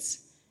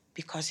pains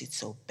because it's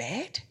so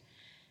bad.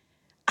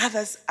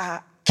 Others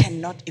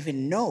cannot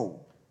even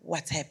know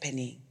what's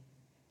happening.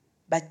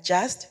 But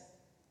just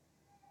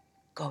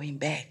going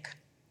back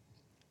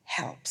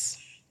helps.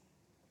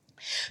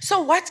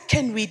 So what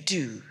can we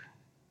do?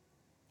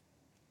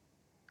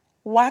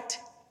 What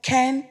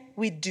can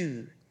we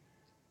do?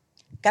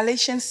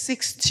 Galatians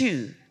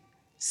 6:2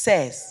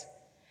 says,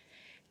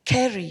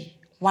 carry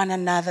one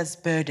another's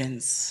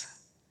burdens.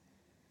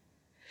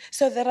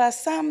 So there are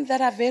some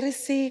that are very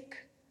sick,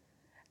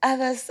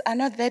 others are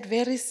not that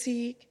very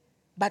sick,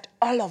 but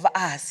all of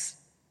us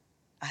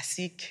are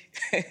sick.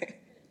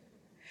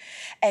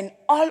 And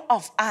all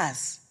of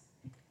us,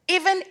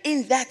 even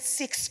in that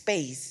sick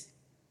space,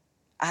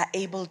 are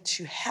able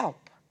to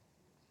help.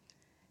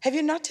 Have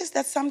you noticed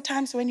that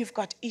sometimes when you've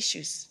got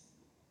issues,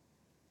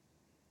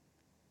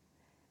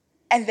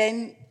 and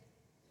then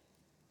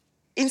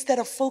instead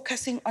of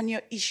focusing on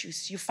your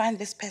issues, you find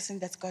this person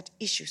that's got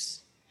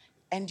issues,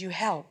 and you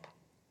help?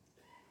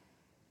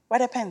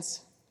 What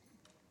happens?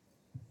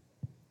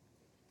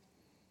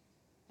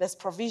 There's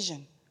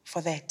provision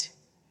for that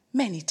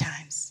many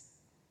times.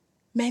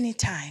 Many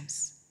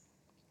times.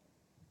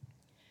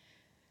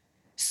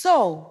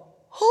 So,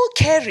 who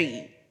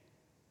carries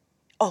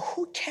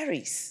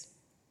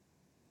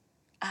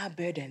our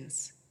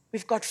burdens?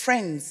 We've got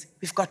friends,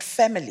 we've got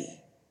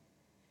family,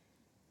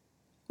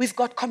 we've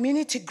got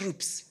community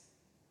groups.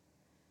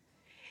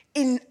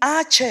 In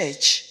our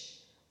church,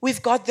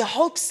 we've got the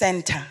Hope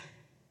Center.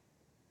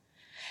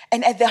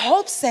 And at the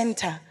Hope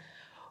Center,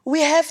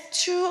 we have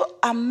two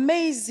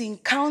amazing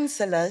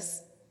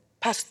counselors,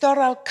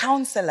 pastoral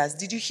counselors.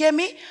 Did you hear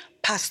me?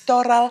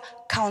 Pastoral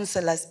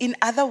counselors. In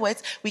other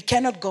words, we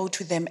cannot go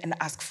to them and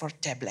ask for a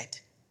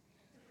tablet.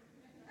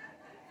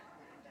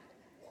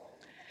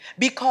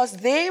 Because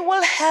they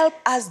will help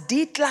us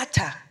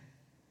declutter.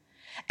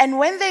 And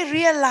when they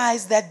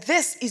realize that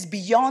this is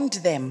beyond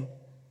them,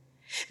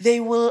 they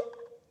will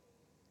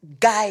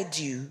guide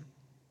you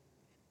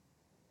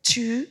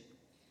to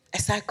a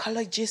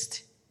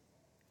psychologist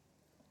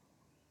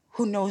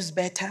who knows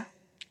better,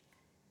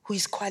 who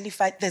is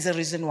qualified. There's a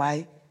reason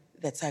why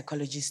that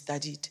psychology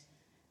studied.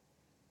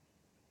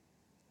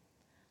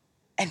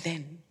 And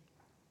then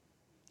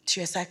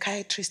to a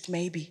psychiatrist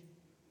maybe.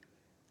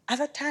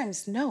 Other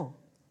times, no,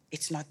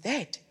 it's not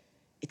that.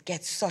 It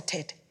gets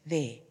sorted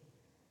there.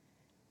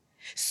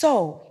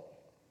 So,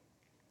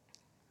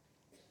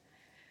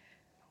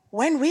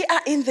 when we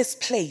are in this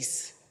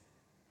place,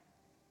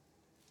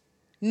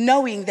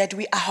 knowing that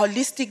we are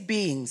holistic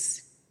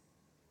beings,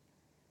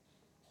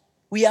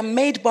 we are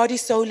made body,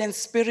 soul, and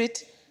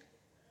spirit.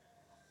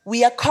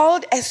 We are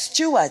called as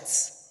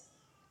stewards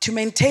to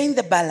maintain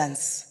the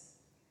balance.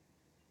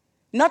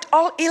 Not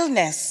all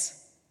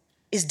illness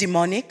is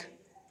demonic.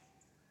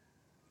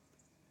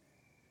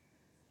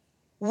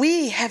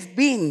 We have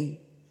been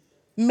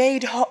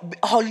made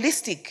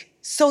holistic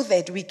so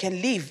that we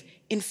can live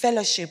in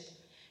fellowship,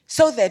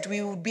 so that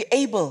we will be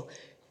able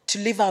to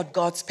live out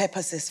God's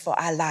purposes for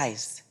our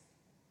lives.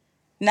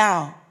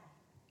 Now,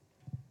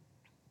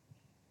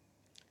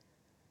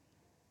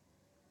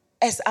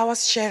 as I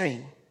was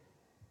sharing,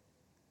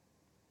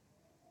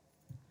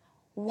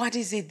 what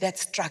is it that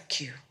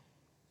struck you?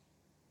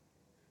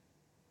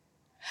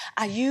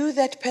 Are you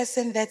that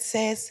person that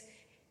says,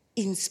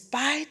 in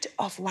spite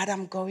of what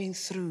I'm going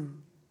through,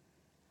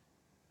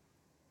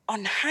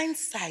 on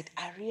hindsight,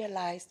 I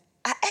realized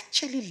I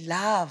actually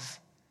love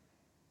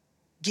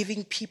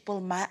giving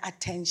people my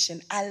attention.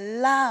 I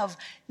love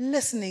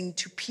listening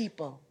to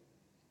people.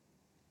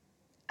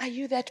 Are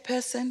you that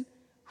person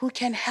who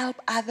can help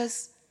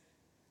others,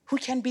 who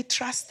can be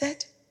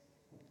trusted?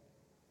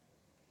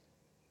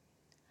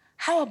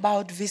 How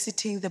about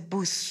visiting the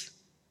booth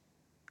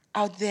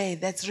out there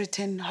that's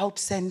written Hope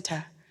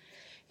Center?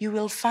 You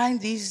will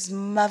find these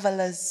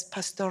marvelous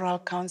pastoral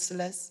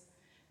counselors.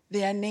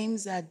 Their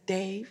names are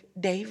Dave.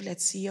 Dave,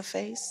 let's see your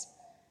face,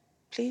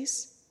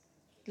 please.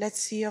 Let's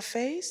see your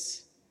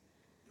face.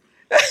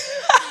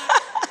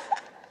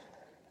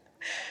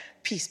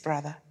 Peace,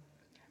 brother.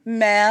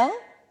 Mel,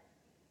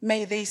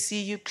 may they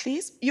see you,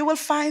 please. You will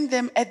find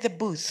them at the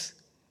booth.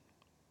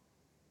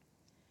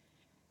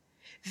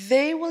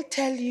 They will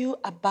tell you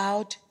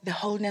about the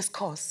wholeness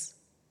course.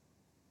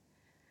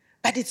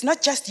 But it's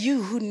not just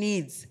you who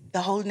needs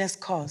the wholeness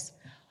course,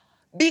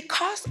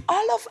 because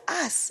all of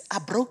us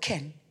are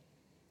broken.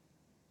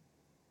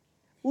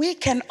 We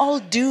can all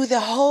do the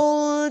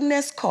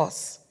wholeness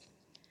course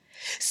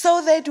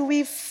so that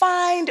we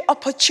find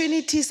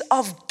opportunities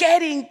of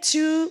getting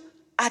to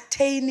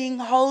attaining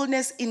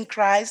wholeness in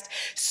Christ,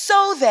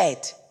 so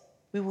that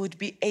we would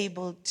be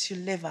able to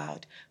live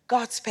out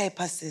God's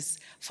purposes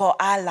for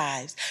our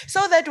lives.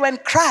 So that when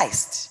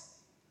Christ,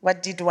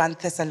 what did 1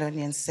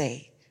 Thessalonians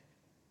say?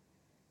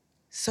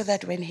 So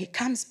that when he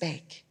comes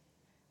back,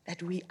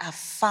 that we are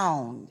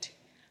found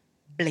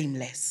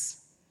blameless,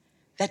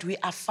 that we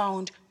are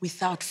found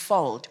without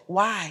fault.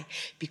 Why?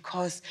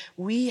 Because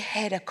we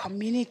had a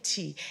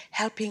community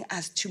helping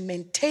us to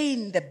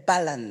maintain the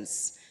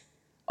balance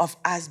of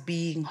us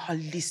being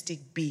holistic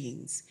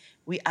beings.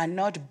 We are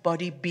not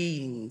body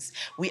beings.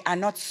 We are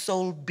not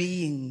soul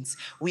beings.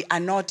 We are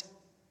not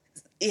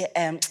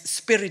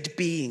spirit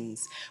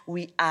beings.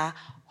 We are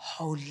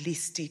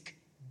holistic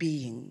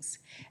beings.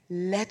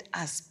 Let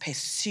us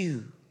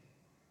pursue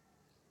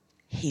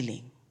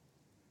healing.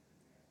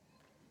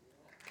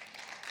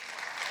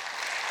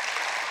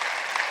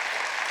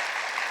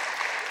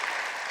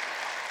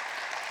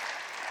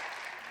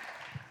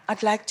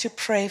 I'd like to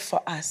pray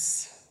for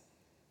us.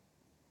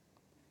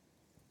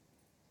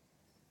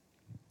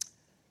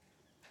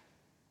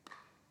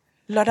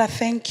 Lord, I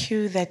thank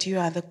you that you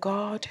are the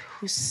God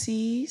who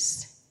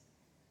sees.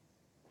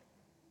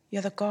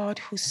 You're the God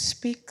who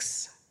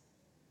speaks.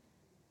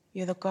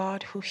 You're the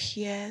God who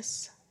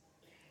hears.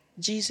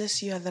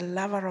 Jesus, you are the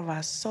lover of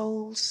our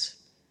souls.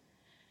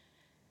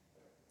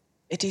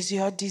 It is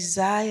your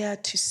desire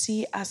to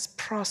see us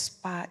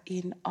prosper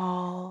in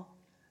all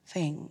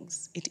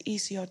things. It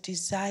is your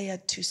desire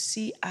to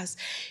see us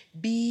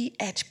be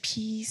at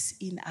peace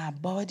in our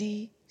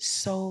body,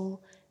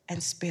 soul,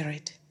 and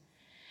spirit.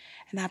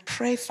 And I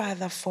pray,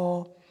 Father,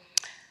 for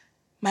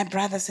my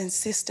brothers and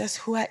sisters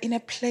who are in a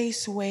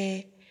place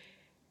where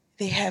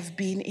they have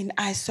been in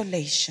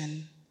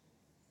isolation.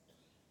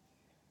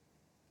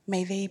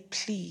 May they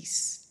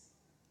please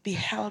be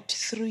helped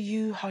through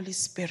you, Holy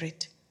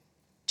Spirit,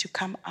 to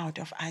come out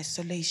of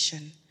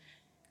isolation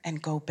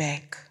and go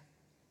back.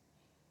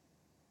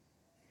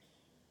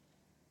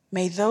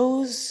 May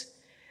those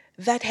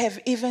that have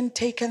even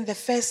taken the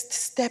first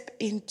step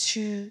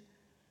into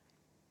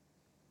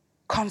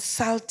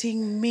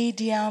consulting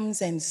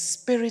mediums and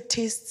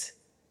spiritists,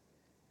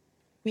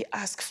 we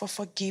ask for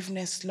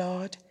forgiveness,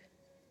 Lord.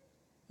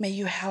 May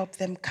you help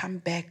them come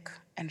back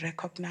and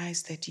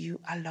recognize that you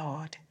are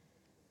Lord.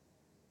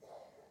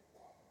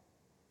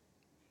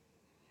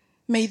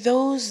 May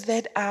those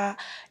that are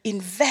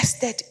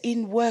invested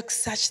in work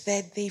such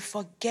that they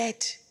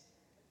forget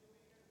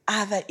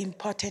other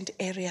important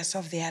areas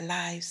of their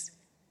lives,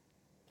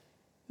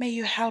 may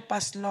you help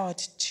us, Lord,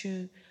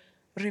 to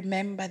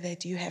remember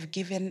that you have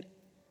given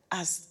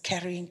us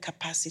carrying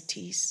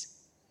capacities.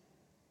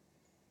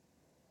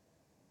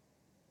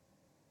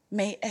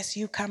 May, as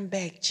you come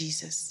back,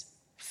 Jesus,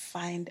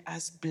 find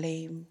us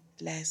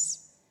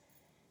blameless,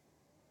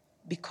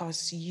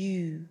 because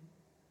you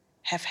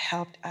have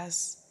helped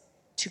us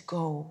to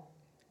go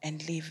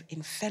and live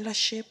in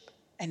fellowship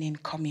and in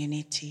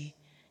community.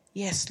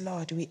 Yes,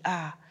 Lord, we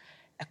are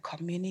a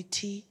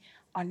community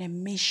on a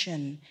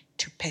mission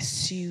to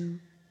pursue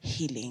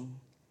healing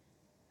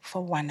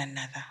for one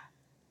another,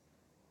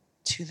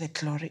 to the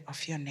glory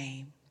of your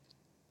name.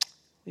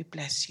 We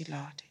bless you,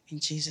 Lord. In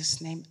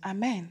Jesus' name,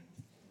 amen.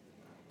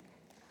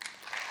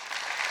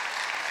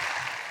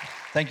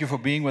 Thank you for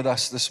being with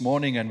us this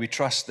morning, and we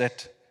trust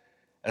that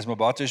as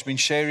Mabatu has been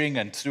sharing,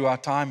 and through our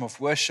time of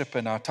worship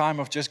and our time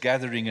of just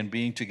gathering and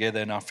being together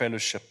in our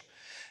fellowship,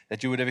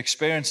 that you would have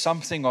experienced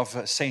something of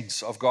a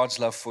sense of God's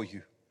love for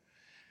you,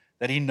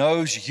 that He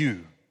knows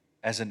you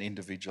as an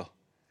individual.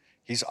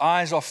 His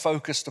eyes are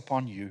focused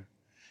upon you.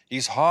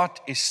 His heart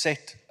is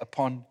set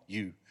upon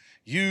you.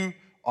 You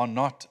are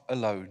not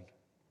alone.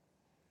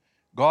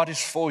 God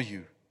is for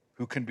you.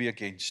 Who can be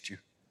against you?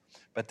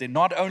 But then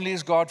not only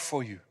is God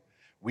for you,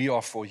 we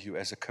are for you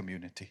as a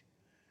community.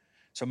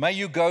 So may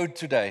you go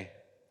today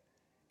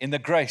in the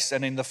grace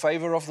and in the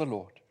favor of the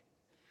Lord.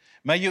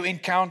 May you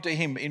encounter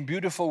Him in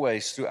beautiful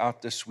ways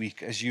throughout this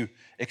week as you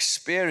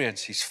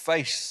experience His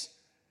face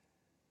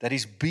that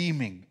is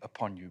beaming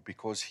upon you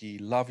because He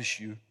loves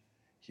you.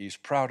 He is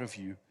proud of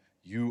you.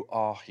 You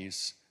are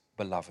His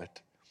beloved.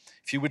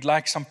 If you would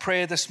like some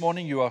prayer this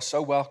morning, you are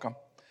so welcome.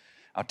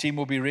 Our team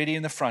will be ready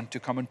in the front to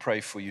come and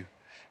pray for you.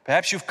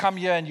 Perhaps you've come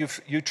here and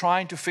you're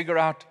trying to figure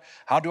out,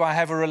 how do I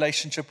have a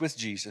relationship with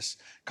Jesus?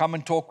 Come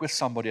and talk with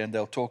somebody and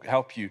they'll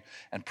help you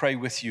and pray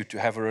with you to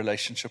have a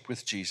relationship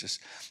with Jesus.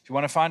 If you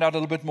want to find out a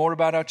little bit more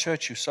about our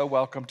church, you're so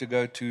welcome to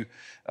go to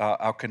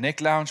our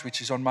Connect Lounge,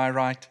 which is on my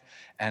right,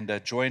 and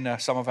join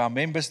some of our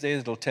members there.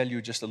 It'll tell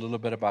you just a little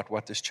bit about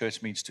what this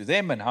church means to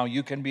them and how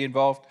you can be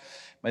involved.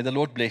 May the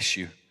Lord bless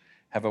you.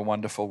 Have a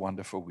wonderful,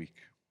 wonderful week.